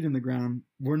putting my feet in the ground.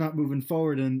 We're not moving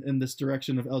forward in this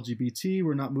direction of LGBT.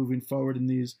 We're not moving forward in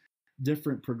these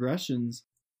different progressions.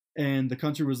 And the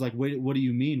country was like, wait, what do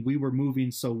you mean? We were moving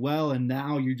so well, and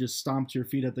now you just stomped your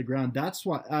feet at the ground. That's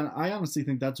why, I honestly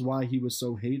think that's why he was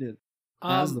so hated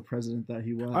as the president that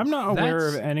he was. I'm not aware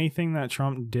of anything that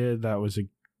Trump did that was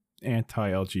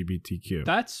anti-LGBTQ.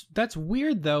 That's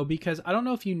weird, though, because I don't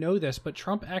know if you know this, but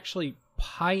Trump actually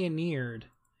pioneered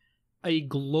a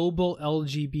global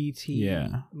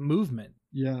LGBT movement.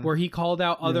 Yeah. Where he called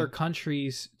out other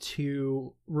countries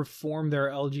to reform their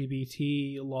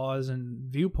LGBT laws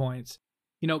and viewpoints.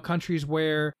 You know, countries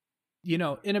where, you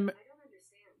know, I don't understand.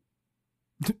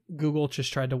 Google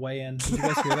just tried to weigh in. Did you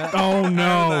guys hear that? Oh,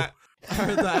 no. I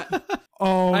heard that.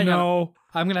 Oh, no.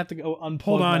 I'm going to have to go unplug.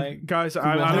 Hold on, guys.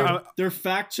 They're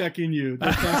fact-checking you.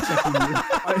 They're fact-checking you.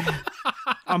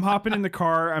 I'm hopping in the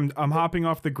car. I'm hopping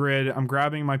off the grid. I'm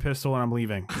grabbing my pistol and I'm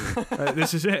leaving.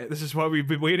 This is it. This is what we've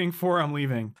been waiting for. I'm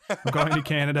leaving. I'm going to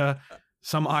Canada,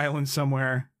 some island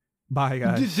somewhere. Bye,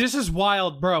 guys. This is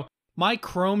wild, bro. My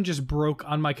Chrome just broke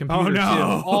on my computer. Oh,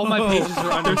 no. Too. All my pages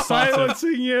are under They're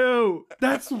silencing you.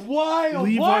 That's wild.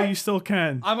 Leave while you still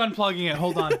can. I'm unplugging it.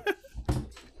 Hold on.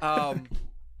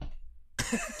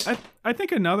 I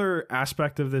think another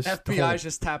aspect of this FBI's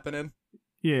just tapping in.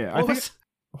 Yeah, I think.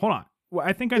 Hold on. Well,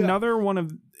 I think another one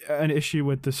of an issue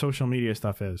with the social media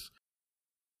stuff is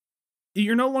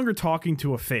you're no longer talking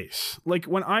to a face. Like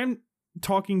when I'm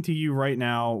talking to you right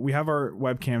now, we have our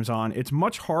webcams on. It's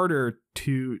much harder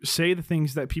to say the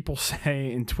things that people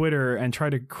say in Twitter and try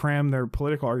to cram their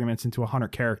political arguments into 100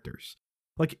 characters.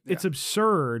 Like it's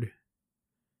absurd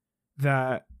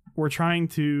that we're trying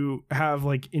to have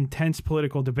like intense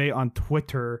political debate on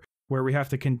Twitter where we have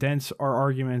to condense our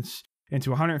arguments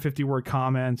into 150 word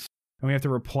comments and we have to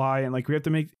reply and like we have to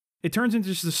make it turns into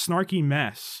just a snarky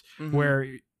mess where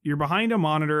you're behind a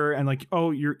monitor and like,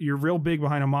 oh, you're real big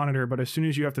behind a monitor, but as soon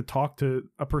as you have to talk to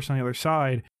a person on the other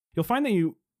side, you'll find that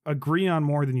you agree on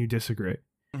more than you disagree.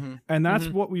 And that's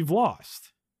what we've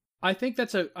lost. I think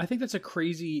that's a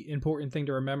crazy important thing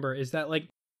to remember is that like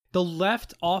the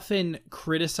left often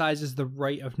criticizes the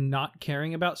right of not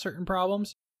caring about certain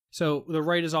problems. So the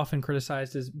right is often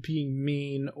criticized as being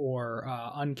mean or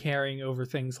uncaring over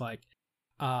things like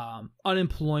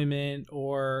unemployment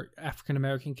or African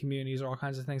American communities or all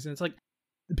kinds of things. And it's like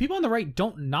the people on the right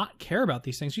don't not care about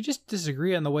these things. You just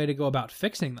disagree on the way to go about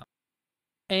fixing them.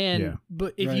 And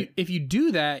but if you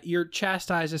do that, you're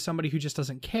chastised as somebody who just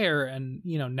doesn't care. And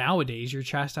you know nowadays you're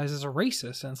chastised as a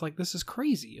racist. And it's like this is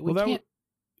crazy.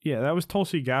 That was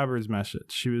Tulsi Gabbard's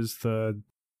message. She was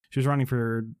running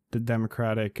for the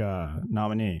Democratic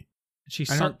nominee. She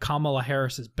sunk Kamala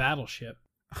Harris's battleship.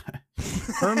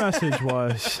 Her message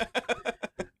was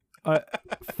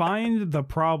find the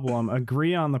problem,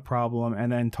 agree on the problem,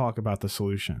 and then talk about the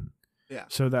solution. Yeah.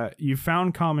 So that you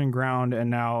found common ground, and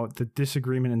now the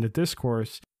disagreement in the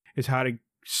discourse is how to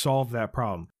solve that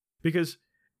problem. Because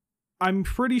I'm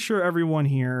pretty sure everyone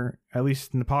here, at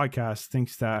least in the podcast,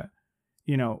 thinks that,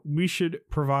 you know, we should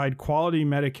provide quality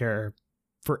Medicare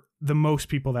for the most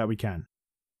people that we can.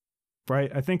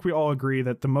 Right? I think we all agree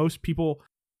that the most people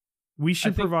we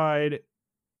should provide.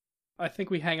 I think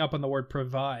we hang up on the word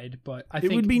provide, but I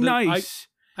think it would be nice.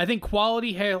 I think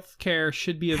quality health care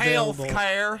should be available.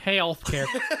 Health care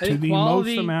to the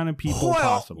most amount of people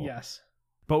possible. Yes.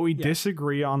 But we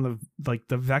disagree on the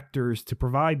vectors to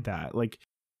provide that. Like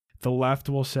the left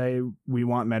will say we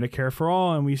want Medicare for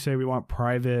all, and we say we want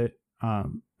private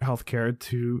healthcare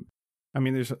to. I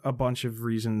mean, there's a bunch of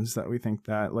reasons that we think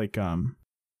that, like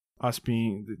us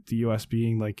being the U.S.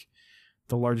 being like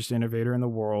the largest innovator in the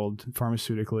world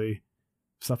pharmaceutically,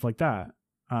 stuff like that,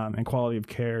 and quality of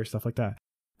care, stuff like that.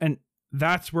 And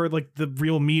that's where like the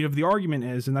real meat of the argument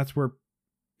is, and that's where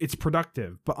it's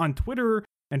productive. But on Twitter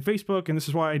and Facebook, and this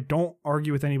is why I don't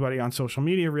argue with anybody on social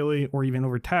media really, or even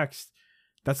over text,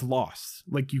 that's lost.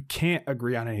 Like you can't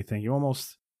agree on anything.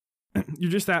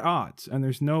 You're just at odds, and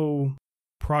there's no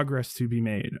progress to be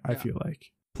made, I feel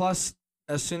like. Plus,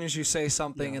 as soon as you say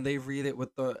something and they read it with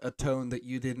a tone that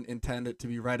you didn't intend it to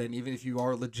be read in, even if you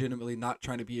are legitimately not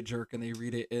trying to be a jerk and they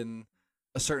read it in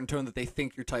a certain tone that they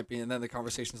think you're typing, and then the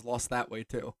conversation's lost that way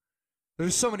too.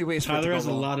 There's so many ways for it to go Tyler has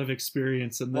wrong. a lot of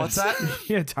experience in this. What's that?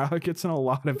 Yeah, Tyler gets in a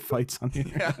lot of fights on the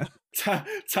internet.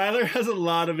 Tyler has a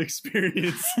lot of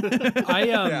experience.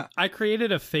 I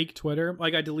created a fake Twitter.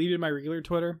 Like I deleted my regular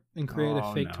Twitter and created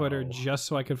a fake Twitter just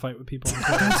so I could fight with people on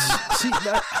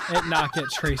Twitter. It not get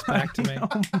traced back to me.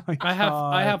 Oh my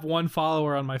God. I have one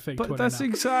follower on my fake Twitter. But that's now.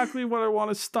 exactly what I want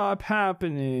to stop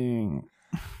happening.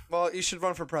 Well, you should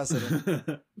run for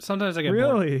president. Sometimes I get bored.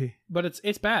 Really? But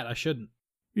it's bad. I shouldn't.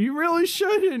 You really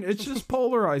shouldn't. It's just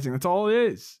polarizing. That's all it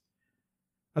is.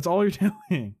 That's all you're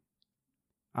doing.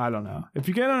 I don't know. If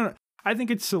you get on, I think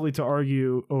it's silly to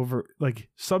argue over like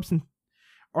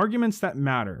arguments that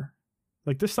matter.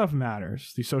 Like this stuff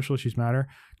matters. These social issues matter.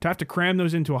 To have to cram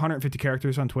those into 150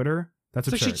 characters on Twitter, that's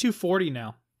It's absurd. actually 240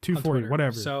 now. 240,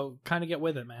 whatever. So kind of get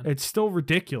with it, man. It's still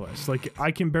ridiculous. Like I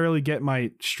can barely get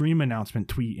my stream announcement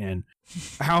tweet in.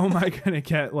 How am I going to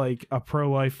get like a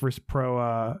pro-life versus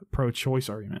pro-choice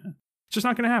argument? It's just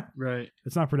not going to happen. Right.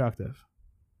 It's not productive.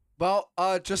 Well,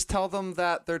 just tell them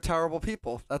that they're terrible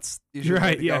people. That's usually You're the way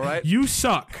right. to Yeah. go, right? You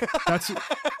suck. That's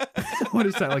what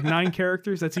is that? Like 9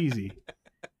 characters? That's easy.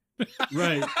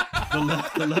 Right.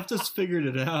 The left has figured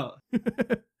it out.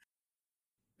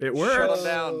 It works. Shut them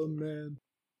down. Oh man.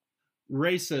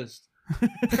 Racist.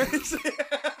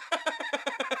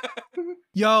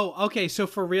 Yo, okay, so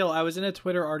for real, I was in a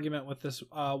Twitter argument with this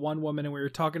one woman, and we were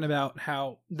talking about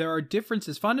how there are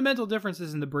differences, fundamental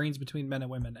differences in the brains between men and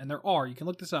women, and there are. You can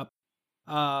look this up.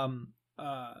 There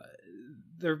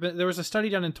was a study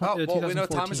done in 2014. We know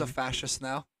Tom is a fascist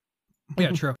now.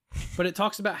 Yeah, true. But it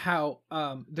talks about how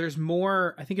there's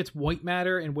more, I think it's white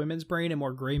matter in women's brain and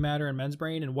more gray matter in men's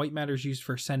brain, and white matter is used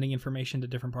for sending information to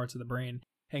different parts of the brain,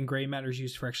 and gray matter is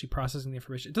used for actually processing the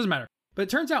information. It doesn't matter. But it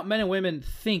turns out men and women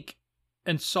think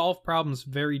and solve problems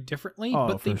very differently. Oh,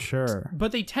 but for sure.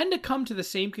 But they tend to come to the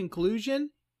same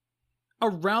conclusion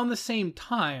around the same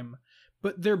time,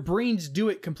 but their brains do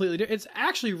it completely different. It's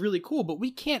actually really cool, but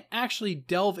we can't actually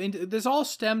delve into this. All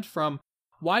stemmed from,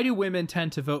 why do women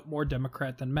tend to vote more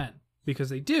Democrat than men? Because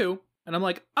they do. And I'm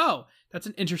like, oh, that's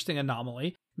an interesting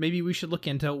anomaly. Maybe we should look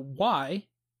into why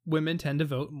women tend to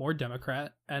vote more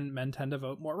Democrat and men tend to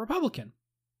vote more Republican.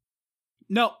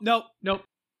 No.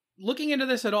 Looking into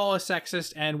this at all is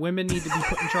sexist, and women need to be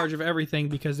put in charge of everything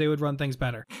because they would run things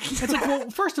better. It's like, well,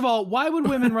 first of all, why would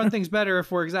women run things better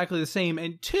if we're exactly the same?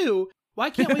 And two,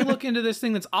 why can't we look into this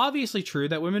thing that's obviously true,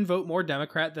 that women vote more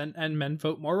Democrat and men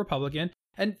vote more Republican,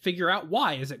 and figure out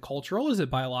why? Is it cultural? Is it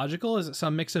biological? Is it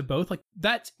some mix of both? Like,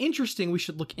 that's interesting. We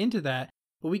should look into that.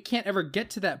 But we can't ever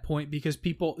get to that point because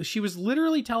she was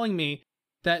literally telling me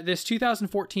that this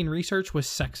 2014 research was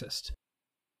sexist.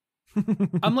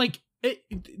 I'm like,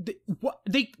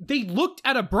 they looked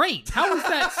at a brain. How is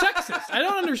that sexist? I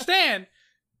don't understand.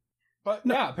 But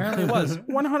yeah, apparently it was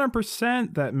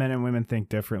 100% that men and women think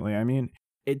differently. I mean,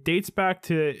 it dates back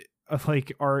to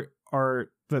like our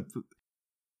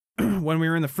when we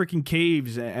were in the freaking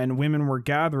caves and women were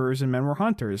gatherers and men were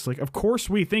hunters. Like, of course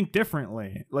we think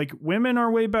differently. Like, women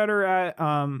are way better at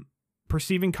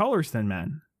perceiving colors than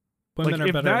men. Women like,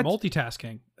 are better at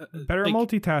multitasking. Better at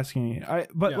multitasking.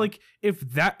 But like,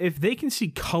 if they can see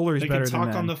colors they better can than talk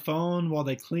men, on the phone while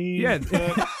they clean. Yeah.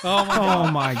 Oh my god.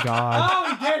 Oh my god.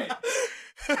 Oh, we get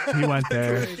it. He went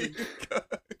there.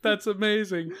 That's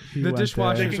amazing. He The went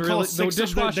dishwasher's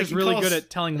there. really good at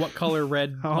telling what color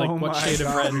red, like what shade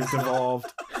of red. We've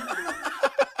evolved.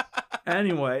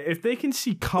 Anyway, if they can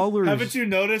see colors, haven't you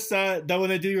noticed that when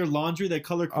they do your laundry, they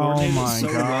color oh coordinate my so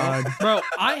god, well? Bro,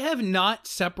 I have not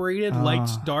separated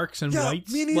lights, darks, and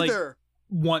whites. Me neither.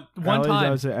 Like one Ellie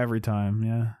time. does it every time.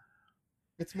 Yeah,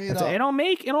 It's me. It'll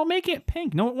make it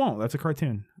pink. No, it won't. That's a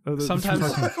cartoon.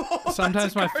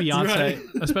 Sometimes my fiance,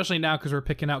 especially now because we're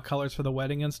picking out colors for the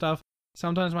wedding and stuff.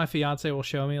 Sometimes my fiance will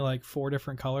show me like 4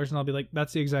 different colors, and I'll be like,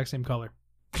 "That's the exact same color."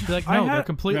 She'll be like, "No, they're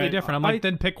completely different." I'm like,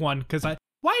 "Then pick one," because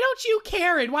why don't you,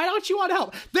 Karen? Why don't you want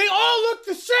help? They all look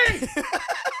the same.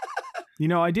 You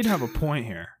know, I did have a point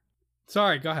here.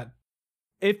 Sorry, go ahead.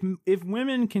 If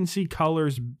women can see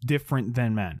colors different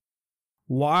than men,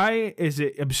 Why is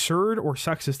it absurd or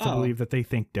sexist to Oh. believe that they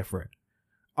think different?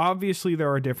 Obviously, there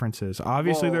are differences.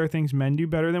 Obviously, Well- there are things men do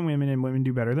better than women and women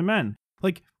do better than men.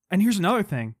 Like, and here's another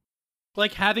thing.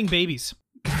 Like having babies.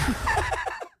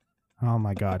 Oh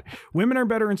my God. Women are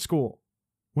better in school.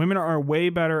 Women are way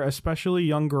better, especially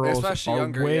young girls. Especially are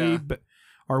younger, way yeah.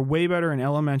 are way better in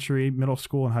elementary, middle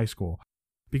school, and high school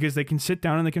because they can sit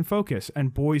down and they can focus,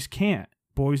 and boys can't.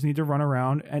 Boys need to run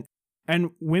around,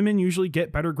 and women usually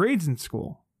get better grades in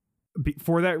school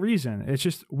for that reason. It's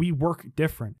just we work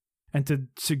different, and to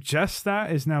suggest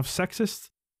that is now sexist.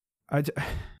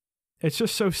 It's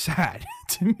just so sad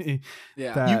to me.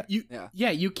 Yeah. that-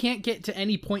 You can't get to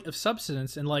any point of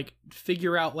substance and like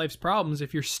figure out life's problems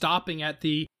if you're stopping at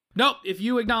the nope. If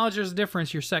you acknowledge there's a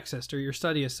difference, you're sexist or your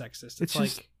study is sexist. It's It's like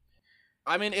just-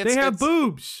 I mean, They have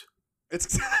boobs.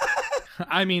 It's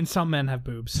I mean, some men have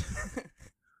boobs,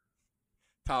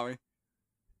 Tommy.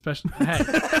 especially hey,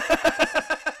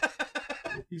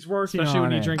 He's working especially on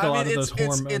when you it. drink a lot of those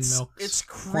hormone milks. It's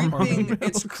Hormone creeping.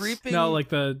 It's milks. creeping. No, like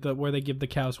the where they give the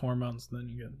cows hormones, and then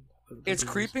you get. the It's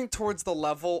babies. creeping towards the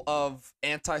level of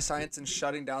anti-science and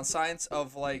shutting down science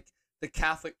of like the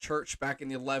Catholic Church back in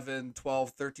the 11,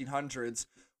 12, 1300s,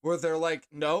 where they're like,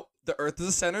 nope, the Earth is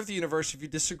the center of the universe. If you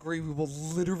disagree, we will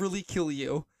literally kill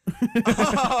you.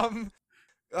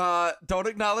 Don't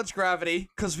acknowledge gravity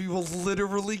because we will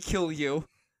literally kill you.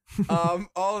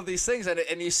 All of these things,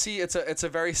 and you see, it's a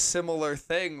very similar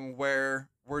thing where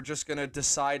we're just gonna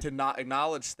decide to not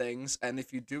acknowledge things, and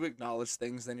if you do acknowledge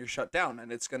things, then you're shut down,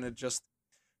 and it's gonna just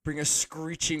bring a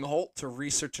screeching halt to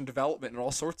research and development in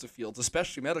all sorts of fields,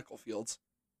 especially medical fields.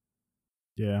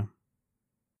 Yeah.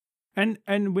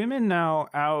 And women now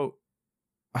out,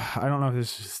 I don't know if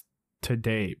this is to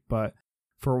date, but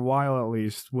for a while at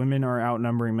least, women are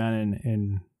outnumbering men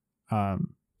in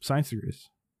science degrees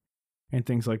and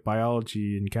things like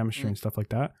biology and chemistry and stuff like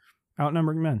that.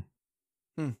 Outnumbering men.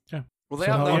 Yeah. Well, they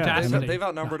So, outnumbered, yeah, they've, I mean- they've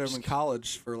outnumbered No, them in just-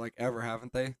 college for like ever,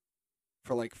 haven't they?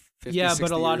 For like 50, Yeah, 60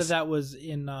 but a lot years. of that was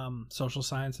in social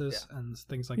sciences and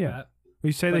things like Yeah. that.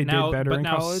 We say But they now- did better but in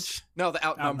now college. No, they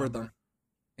outnumbered them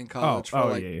in college for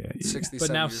like yeah. 60, But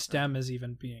 70 now years. STEM is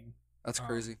even being That's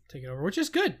crazy. taken over, which is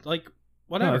good. Like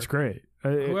whatever. No, that's great.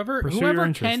 Whoever Pursue your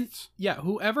whoever can interests.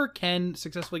 whoever can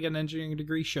successfully get an engineering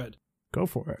degree should. Go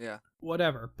for it. Yeah.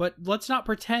 Whatever. But let's not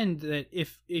pretend that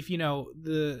if you know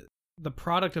the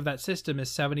product of that system is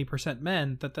 70%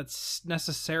 men, that's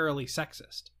necessarily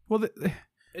sexist. Well,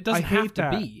 It doesn't I have hate to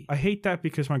that. be. I hate that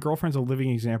because my girlfriend's a living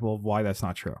example of why that's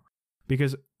not true.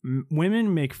 Because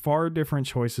women make far different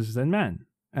choices than men,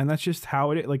 and that's just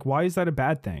how it is. Like, why is that a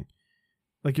bad thing?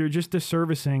 Like, you're just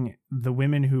disservicing the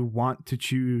women who want to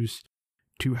choose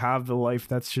to have the life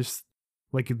that's just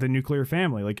like the nuclear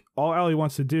family. Like, all Allie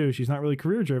wants to do, she's not really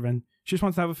career driven. She just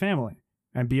wants to have a family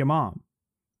and be a mom.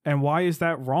 And why is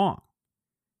that wrong?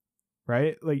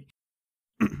 Right? Like,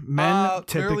 men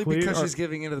Clearly typically because are, she's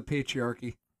giving into the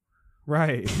patriarchy.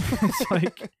 right. It's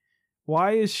like,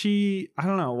 why is she, I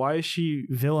don't know, why is she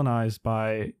villainized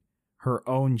by her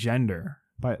own gender,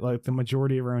 by like the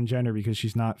majority of her own gender, because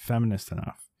she's not feminist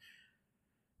enough?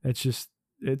 It's just,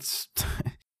 it's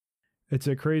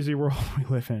a crazy world we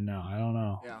live in now. I don't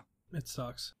know. Yeah. It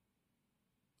sucks.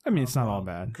 I mean, it's not all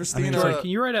bad. I mean, Christina- it's Sorry, like, can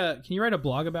you write a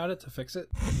blog about it to fix it?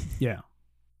 yeah.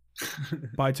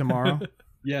 By tomorrow.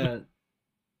 Yeah,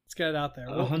 Let's get it out there.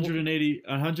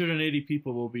 180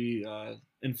 people will be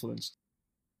influenced.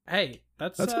 Hey,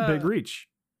 that's a big reach.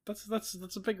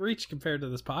 That's a big reach compared to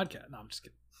this podcast. No, I'm just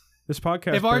kidding. This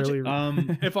podcast If RJ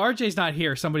barely. If RJ's not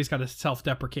here, somebody's got to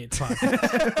self-deprecate the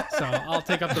podcast. So I'll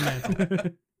take up the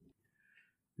mantle.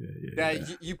 Yeah,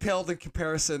 you paled in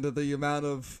comparison to the amount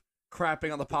of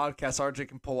crapping on the podcast RJ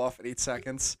can pull off in 8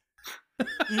 seconds.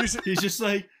 He's just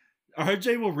like,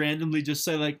 RJ will randomly just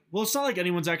say like, well, it's not like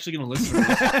anyone's actually going to listen to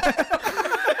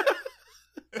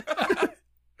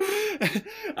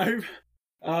this.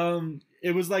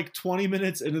 It was like 20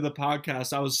 minutes into the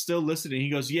podcast. I was still listening. He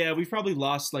goes, yeah, we've probably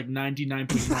lost like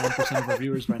 99.9% of our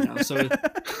viewers by now. So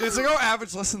It's like our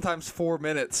average listen time's 4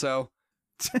 minutes, so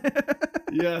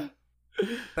yeah.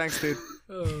 thanks, dude.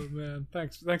 Oh man,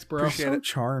 thanks, bro. Appreciate So it.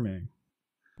 charming.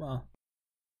 Well,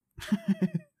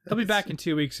 he'll be back in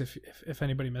 2 weeks if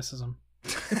anybody misses him.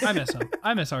 I miss him.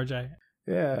 I miss RJ.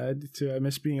 Yeah, I do too. I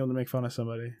miss being able to make fun of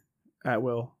somebody at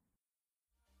will.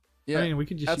 Yeah. I mean, we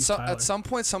could just use Tyler. At some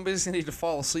point, somebody's gonna need to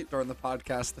fall asleep during the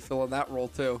podcast to fill in that role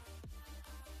too.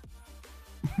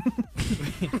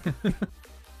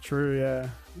 True, yeah.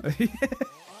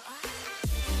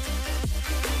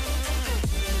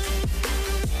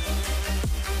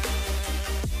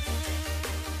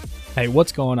 Hey,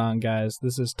 what's going on, guys?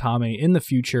 This is Tommy in the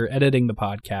future editing the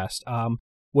podcast.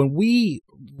 When we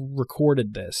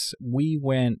recorded this, we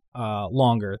went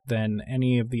longer than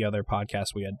any of the other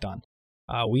podcasts we had done.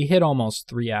 We hit almost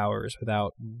 3 hours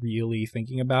without really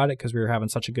thinking about it because we were having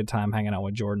such a good time hanging out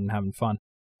with Jordan and having fun.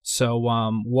 So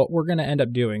what we're going to end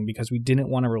up doing, because we didn't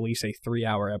want to release a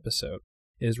 3-hour episode,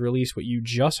 is release what you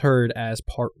just heard as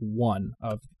part 1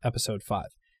 of episode 5.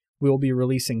 We will be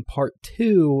releasing part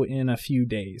 2 in a few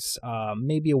days,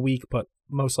 maybe a week, but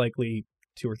most likely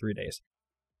 2 or 3 days.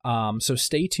 So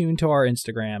stay tuned to our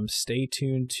Instagram, stay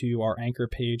tuned to our Anchor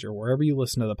page or wherever you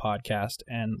listen to the podcast,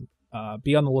 and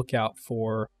be on the lookout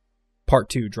for part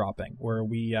 2 dropping, where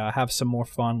we have some more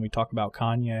fun. We talk about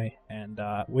Kanye, and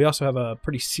we also have a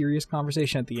pretty serious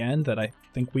conversation at the end that I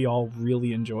think we all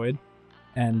really enjoyed,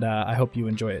 and I hope you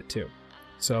enjoy it too.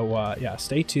 So yeah,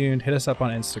 stay tuned, hit us up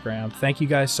on Instagram. Thank you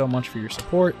guys so much for your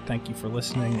support. Thank you for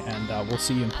listening, and we'll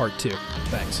see you in part 2.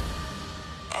 Thanks.